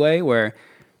funny way where,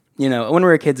 you know, when we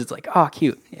were kids, it's like, oh,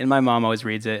 cute. And my mom always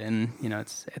reads it and, you know,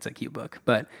 it's a cute book.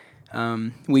 But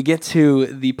we get to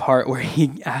the part where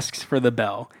he asks for the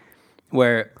bell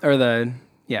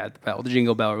the bell, the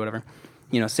jingle bell or whatever.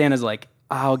 You know, Santa's like,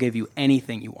 I'll give you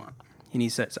anything you want. And he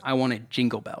says, I want a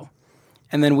jingle bell.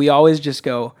 And then we always just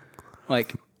go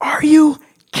like, are you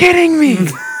kidding me?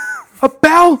 A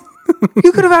bell?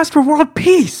 You could have asked for world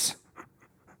peace.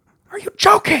 Are you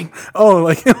joking? Oh,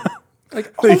 like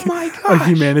oh my gosh. A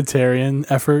humanitarian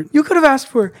effort. You could have asked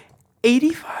for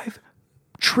 $85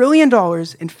 trillion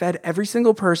and fed every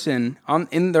single person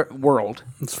in the world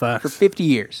That's facts. for 50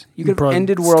 years. You could have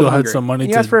ended world still hunger. had some money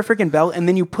and you asked for a freaking bell, and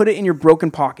then you put it in your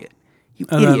broken pocket. You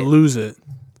and idiot. Then lose it.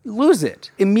 Lose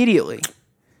it immediately.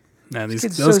 Man, those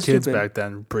kids stupid. back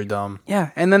then were pretty dumb.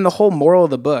 Yeah, and then the whole moral of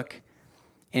the book,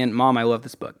 and Mom, I love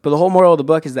this book, but the whole moral of the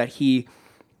book is that he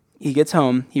gets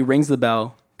home, he rings the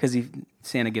bell, because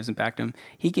Santa gives it back to him.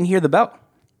 He can hear the bell,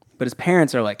 but his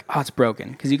parents are like, oh, it's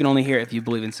broken, because you can only hear it if you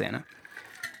believe in Santa.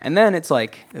 And then it's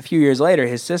like a few years later,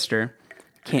 his sister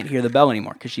can't hear the bell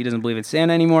anymore, because she doesn't believe in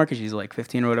Santa anymore, because she's like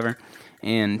 15 or whatever,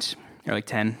 and or like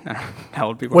 10. I don't know how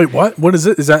old people are. Wait, what? What is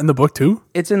it? Is that in the book too?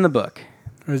 It's in the book.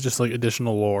 Or it's just like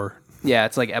additional lore? Yeah,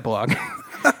 it's like epilogue.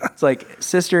 It's like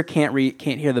sister can't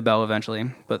hear the bell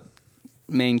eventually, but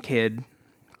main kid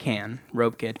can.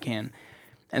 Robe kid can.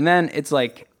 And then it's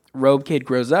like Robe kid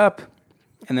grows up,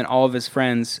 and then all of his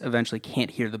friends eventually can't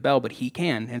hear the bell, but he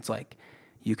can. And it's like,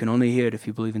 you can only hear it if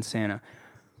you believe in Santa.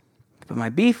 But my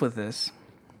beef with this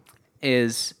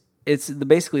is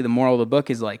basically the moral of the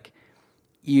book is like,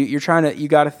 you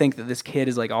got to think that this kid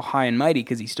is like all high and mighty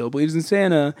because he still believes in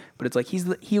Santa, but it's like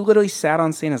he literally sat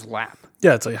on Santa's lap.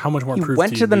 Yeah, it's like how much more proof He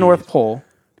went do to you the need? North Pole.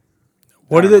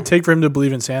 What did it take for him to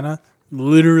believe in Santa?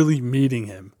 Literally meeting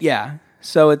him. Yeah.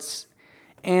 So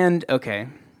okay,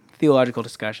 theological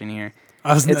discussion here.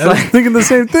 I was thinking the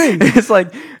same thing. It's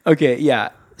like, okay, yeah.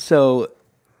 So,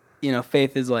 you know,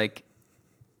 faith is like,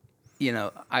 you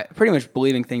know, I pretty much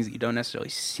believing things that you don't necessarily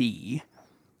see.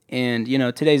 And, you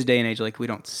know, today's day and age, like, we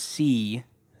don't see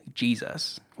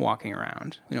Jesus walking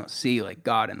around. We don't see, like,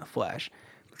 God in the flesh,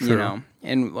 you know.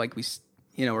 And, like,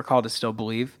 we're called to still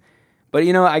believe. But,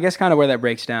 you know, I guess kind of where that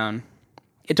breaks down,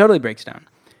 it totally breaks down.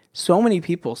 So many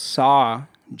people saw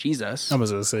Jesus. I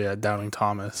was going to say, Doubting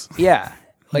Thomas. Yeah.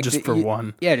 Like just for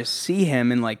one. Yeah, just see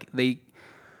him. And, like,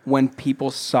 when people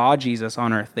saw Jesus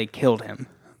on earth, they killed him.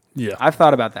 Yeah. I've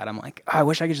thought about that. I'm like, I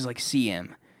wish I could just, like, see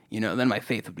him. You know, then my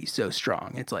faith would be so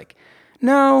strong. It's like,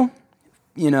 no,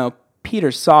 you know, Peter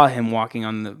saw him walking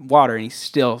on the water and he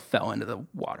still fell into the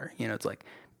water. You know, it's like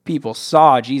people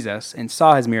saw Jesus and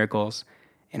saw his miracles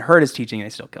and heard his teaching and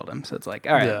they still killed him. So it's like,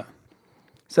 all right. Yeah.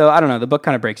 So I don't know. The book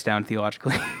kind of breaks down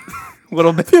theologically a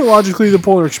little bit. Theologically, the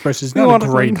Polar Express is not a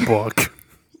great book.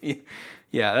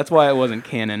 Yeah, that's why it wasn't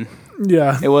canon.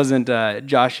 Yeah. It wasn't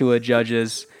Joshua,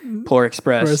 Judges, Polar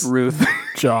Express, Ruth,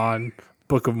 John,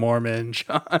 Book of Mormon.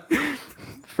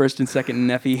 First and Second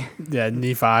Nephi. Yeah,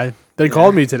 Nephi. They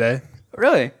called me today.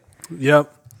 Really?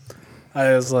 Yep.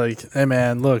 I was like, hey,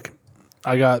 man, look,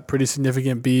 I got pretty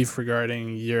significant beef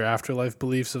regarding your afterlife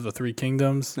beliefs of the three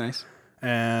kingdoms. Nice.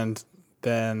 And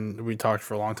then we talked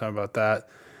for a long time about that.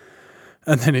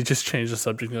 And then he just changed the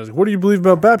subject. And I was like, what do you believe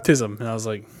about baptism? And I was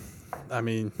like, I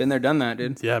mean, Been there, done that,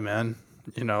 dude. yeah, man.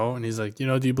 You know, and he's like, do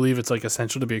you believe it's like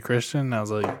essential to be a Christian? And I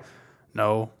was like,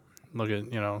 no. Look at,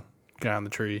 guy on the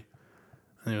tree.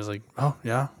 And he was like, oh,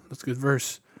 yeah, that's a good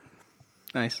verse.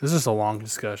 Nice. This is a long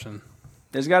discussion.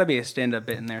 There's got to be a stand-up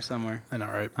bit in there somewhere. I know,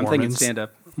 right? I'm thinking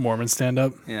stand-up. Mormon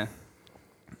stand-up. Yeah.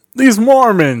 These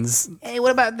Mormons. Hey,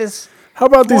 what about this? How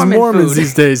about these Mormon Mormons food?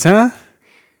 these days, huh?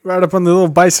 Ride up on the little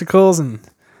bicycles and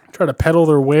try to peddle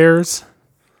their wares.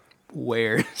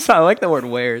 Wares. I like the word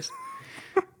wares.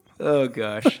 Oh,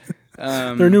 gosh.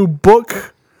 Their new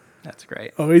book That's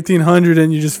great. of 1800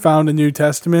 and you just found a New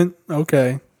Testament?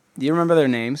 Okay. Do you remember their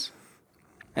names?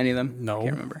 Any of them? No.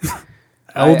 Can't remember.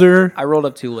 Elder. I rolled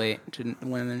up too late to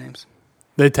one of their names.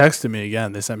 They texted me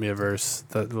again. They sent me a verse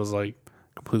that was like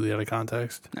completely out of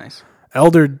context. Nice.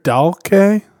 Elder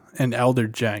Dalke and Elder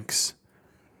Jenks.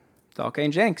 Dalke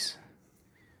and Jenks.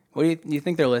 What do you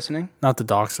think they're listening? Not to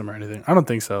dox them or anything. I don't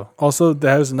think so. Also,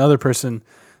 there's another person.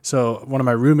 So one of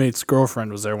my roommate's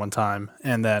girlfriend was there one time,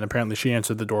 and then apparently she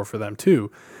answered the door for them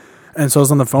too. And so I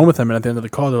was on the phone with them, and at the end of the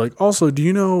call, they're like, also, do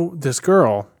you know this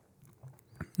girl?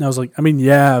 And I was like, I mean,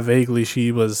 yeah, vaguely.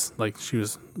 She's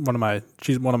one of my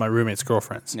roommate's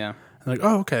girlfriends. Yeah. And like,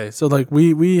 oh, okay. So like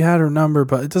we had her number,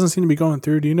 but it doesn't seem to be going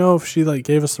through. Do you know if she like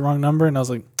gave us the wrong number? And I was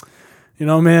like,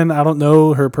 man, I don't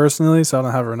know her personally, so I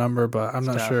don't have her number, but I'm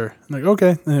not sure. I'm like, okay.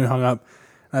 And then we hung up.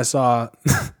 And I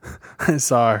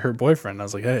saw her boyfriend. I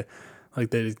was like, hey,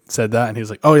 like they said that, and he was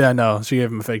like, oh yeah, no, she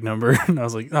gave him a fake number. And I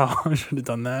was like, oh, I should have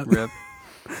done that. Rip.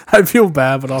 I feel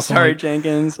bad, but also Sorry, like,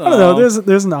 Jenkins. I don't know.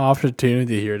 There's an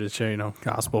opportunity here to share,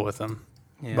 gospel with them.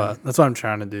 Yeah. But that's what I'm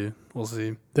trying to do. We'll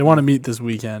see. They want to meet this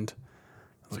weekend.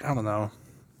 I was like, I don't know.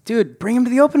 Dude, bring him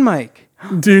to the open mic.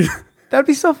 Dude, That'd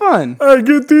be so fun. I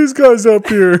get these guys up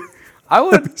here. I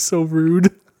would. So rude.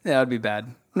 Yeah, that'd be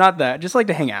bad. Not that. Just like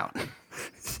to hang out.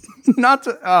 Not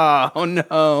to. Oh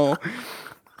no.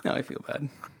 Now I feel bad.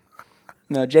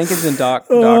 No, Jenkins and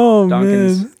Oh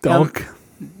Donkins. man, Donk.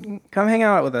 Come hang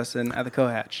out with us at the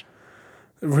Cohatch.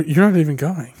 You're not even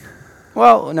going.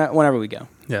 Well, whenever we go.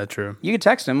 Yeah, true. You can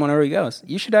text him whenever he goes.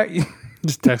 You should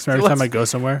Just text me every time I go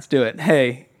somewhere. Let's do it.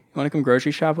 Hey, you want to come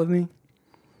grocery shop with me?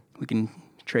 We can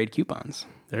trade coupons.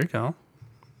 There you go.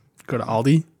 Go to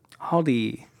Aldi.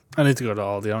 Aldi. I need to go to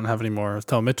Aldi. I don't have any more. I was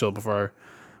telling Mitchell before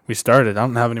we started, I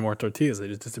don't have any more tortillas. They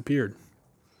just disappeared.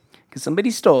 Because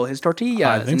somebody stole his tortillas.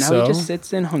 I think and now so. he just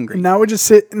sits in hungry. And now we're just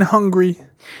sitting hungry.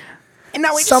 And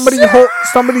now we Somebody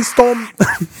stole.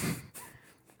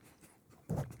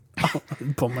 Oh,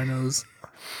 I pulled my nose.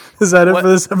 Is that it for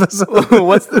this episode?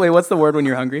 what's the word when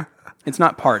you're hungry? It's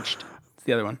not parched. It's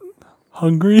the other one.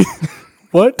 Hungry?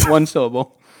 What? One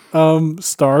syllable.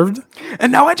 Starved?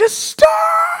 And now I just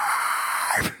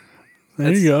starve.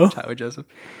 There you go. Tyler Joseph.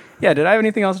 Yeah, did I have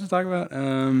anything else to talk about?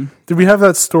 Did we have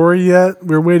that story yet?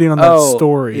 We're waiting on that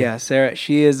story. Yeah, Sarah,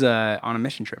 she is on a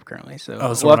mission trip currently, so so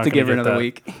we'll we're have to not give her gonna get another that.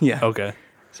 week. Yeah. Okay.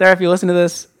 Sarah, if you listen to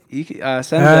this, you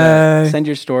send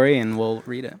your story and we'll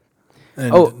read it.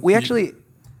 And We actually...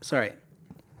 Sorry.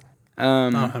 I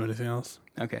don't have anything else.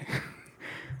 Okay.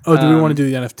 Oh, do we want to do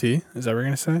the NFT? Is that what we're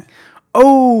going to say?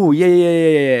 Oh,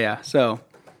 yeah. So,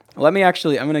 let me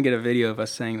actually... I'm going to get a video of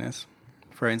us saying this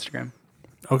for our Instagram.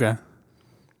 Okay.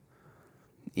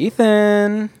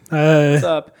 Ethan! Hey. What's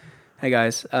up? Hey,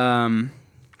 guys. We're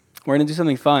going to do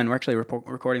something fun. We're actually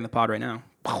recording the pod right now.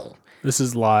 This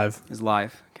is live. It's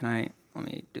live. Let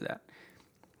me do that.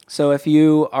 So if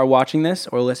you are watching this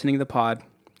or listening to the pod,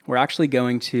 we're actually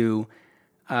going to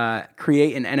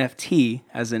create an NFT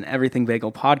as an Everything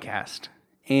Bagel podcast.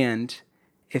 And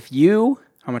if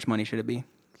how much money should it be?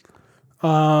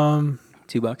 $2.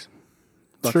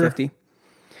 $1.50.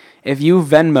 If you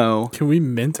Venmo... Can we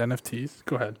mint NFTs?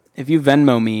 Go ahead. If you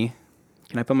Venmo me...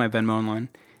 Can I put my Venmo online?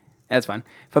 That's fine.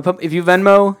 If you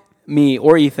Venmo me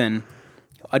or Ethan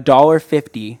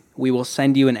 $1.50, we will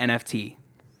send you an NFT.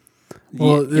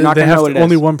 Well, you're not going to know what it is.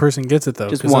 Only one person gets it, though,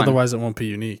 Just because one. otherwise it won't be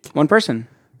unique. One person.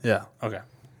 Yeah, okay.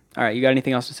 All right, you got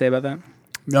anything else to say about that?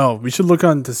 No, we should look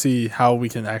on to see how we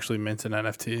can actually mint an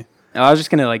NFT. No, I was just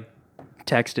going to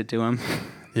text it to him.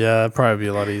 Yeah, that'd probably be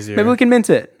a lot easier. Maybe we can mint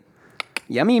it.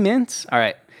 Yummy mints. All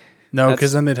right. No,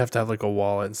 because then they'd have to have a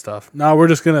wallet and stuff. No, we're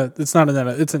just going to... It's not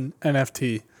it's an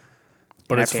NFT.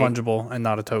 But it's Okay. fungible and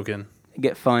not a token.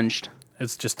 Get funged.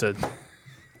 It's just a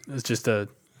fungible.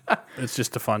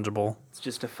 It's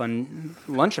just a fun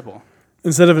lunchable.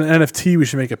 Instead of an NFT, we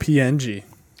should make a PNG.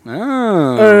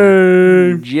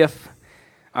 Oh. GIF.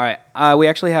 All right. We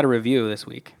actually had a review this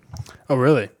week. Oh,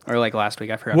 really? Or like last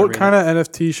week. I forgot. What kind of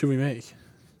NFT should we make?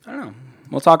 I don't know.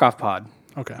 We'll talk off pod.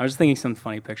 Okay. I was thinking some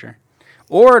funny picture.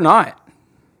 Or not.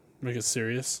 Make it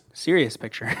serious. Serious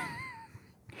picture.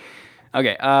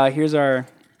 Okay. Here's our...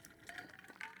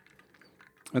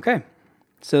 Okay.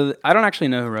 So I don't actually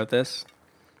know who wrote this.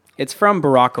 It's from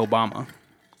Barack Obama.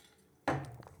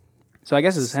 So I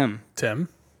guess it's him. Tim?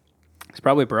 It's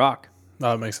probably Barack.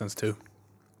 Oh, that makes sense too.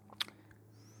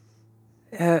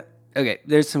 Okay,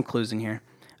 there's some clues in here.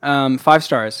 5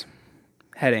 stars.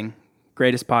 Heading,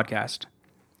 greatest podcast.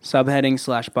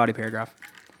 Subheading / body paragraph.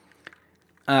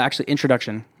 Actually,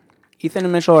 introduction. Ethan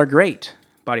and Mitchell are great.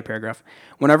 Body paragraph.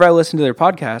 Whenever I listen to their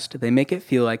podcast, they make it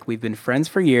feel like we've been friends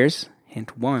for years.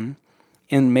 Hint 1.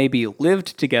 And maybe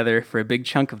lived together for a big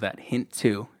chunk of that. Hint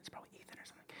 2. It's probably Ethan or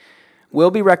something.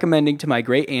 Will be recommending to my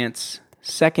great aunt's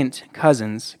second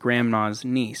cousin's grandma's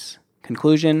niece.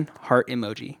 Conclusion, heart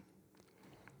emoji.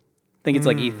 I think it's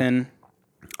like Ethan.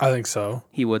 I think so.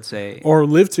 He would say. Or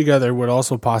live together would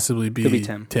also possibly be, Could be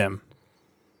Tim.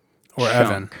 Or Chunk.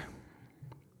 Evan.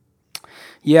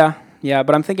 Yeah,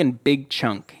 but I'm thinking big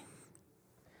chunk.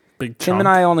 Big Tim chunk. and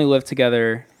I only lived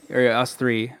together, or us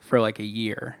 3, for like a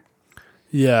year.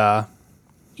 Yeah.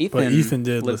 Ethan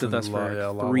did lived listen with us a lot- for yeah,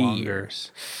 a lot 3 longer.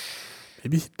 years.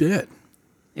 Maybe he did.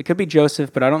 It could be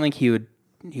Joseph, but I don't think he would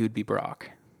be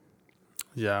Brock.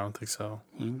 Yeah, I don't think so.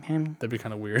 Him? That'd be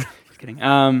kind of weird. Just kidding.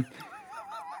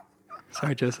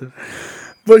 Sorry, Joseph.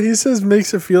 But he says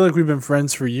makes it feel like we've been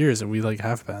friends for years, and we like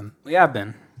have been. We have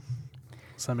been.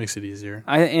 So that makes it easier.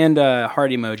 And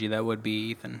heart emoji, that would be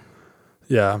Ethan.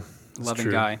 Yeah, it's Loving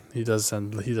true. guy. He does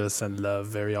send love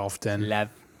very often. Love.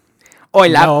 Oi,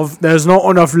 love. There's not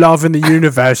enough love in the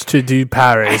universe to do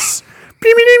Paris.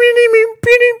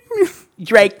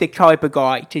 Drake, the type of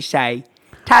guy to say,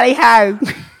 tally ho.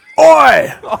 Oi!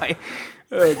 Oi.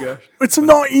 Oh, gosh. It's a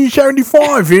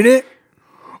 1975, innit?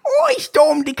 I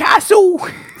stormed the castle.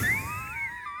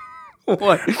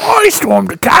 What? I stormed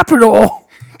the Capitol.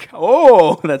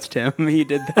 Oh, that's Tim. He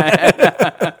did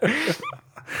that.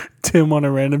 Tim on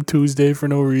a random Tuesday for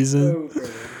no reason.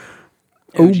 Oh,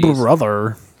 Oh, geez.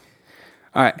 brother.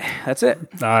 All right, that's it.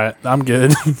 All right, I'm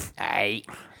good. Hey.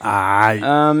 Aye.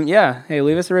 Yeah. Hey,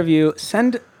 leave us a review.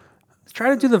 Try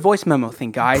to do the voice memo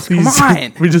thing, guys. Please. Come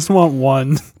on. We just want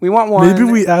one. We want one. Maybe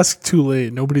we ask too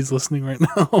late. Nobody's listening right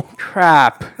now.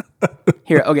 Crap.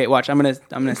 Here, okay, watch. I'm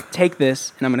gonna take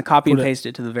this and I'm gonna copy and Put it- paste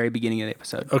it to the very beginning of the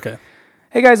episode. Okay.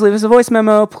 Hey guys, leave us a voice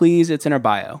memo, please. It's in our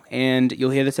bio, and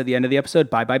you'll hear this at the end of the episode.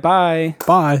 Bye, bye, bye.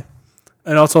 Bye.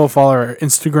 And also follow our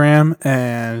Instagram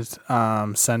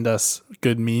and send us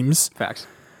good memes. Facts.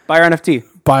 Buy our NFT.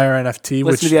 Buy our NFT, Listen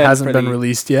which to the ads hasn't for been the-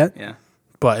 released yet, Yeah.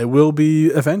 but it will be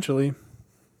eventually.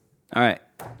 All right.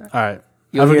 All right.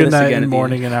 You'll Have a hear good this night again and at the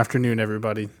morning and afternoon,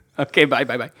 everybody. Okay. Bye,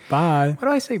 bye, bye. Bye. Why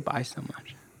do I say bye so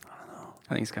much? I don't know.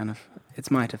 I think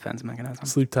it's my defense mechanism.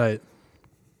 Sleep tight.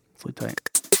 Sleep tight.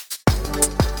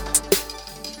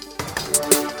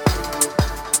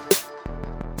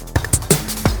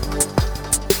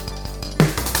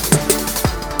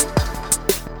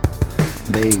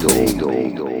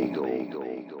 Bagel.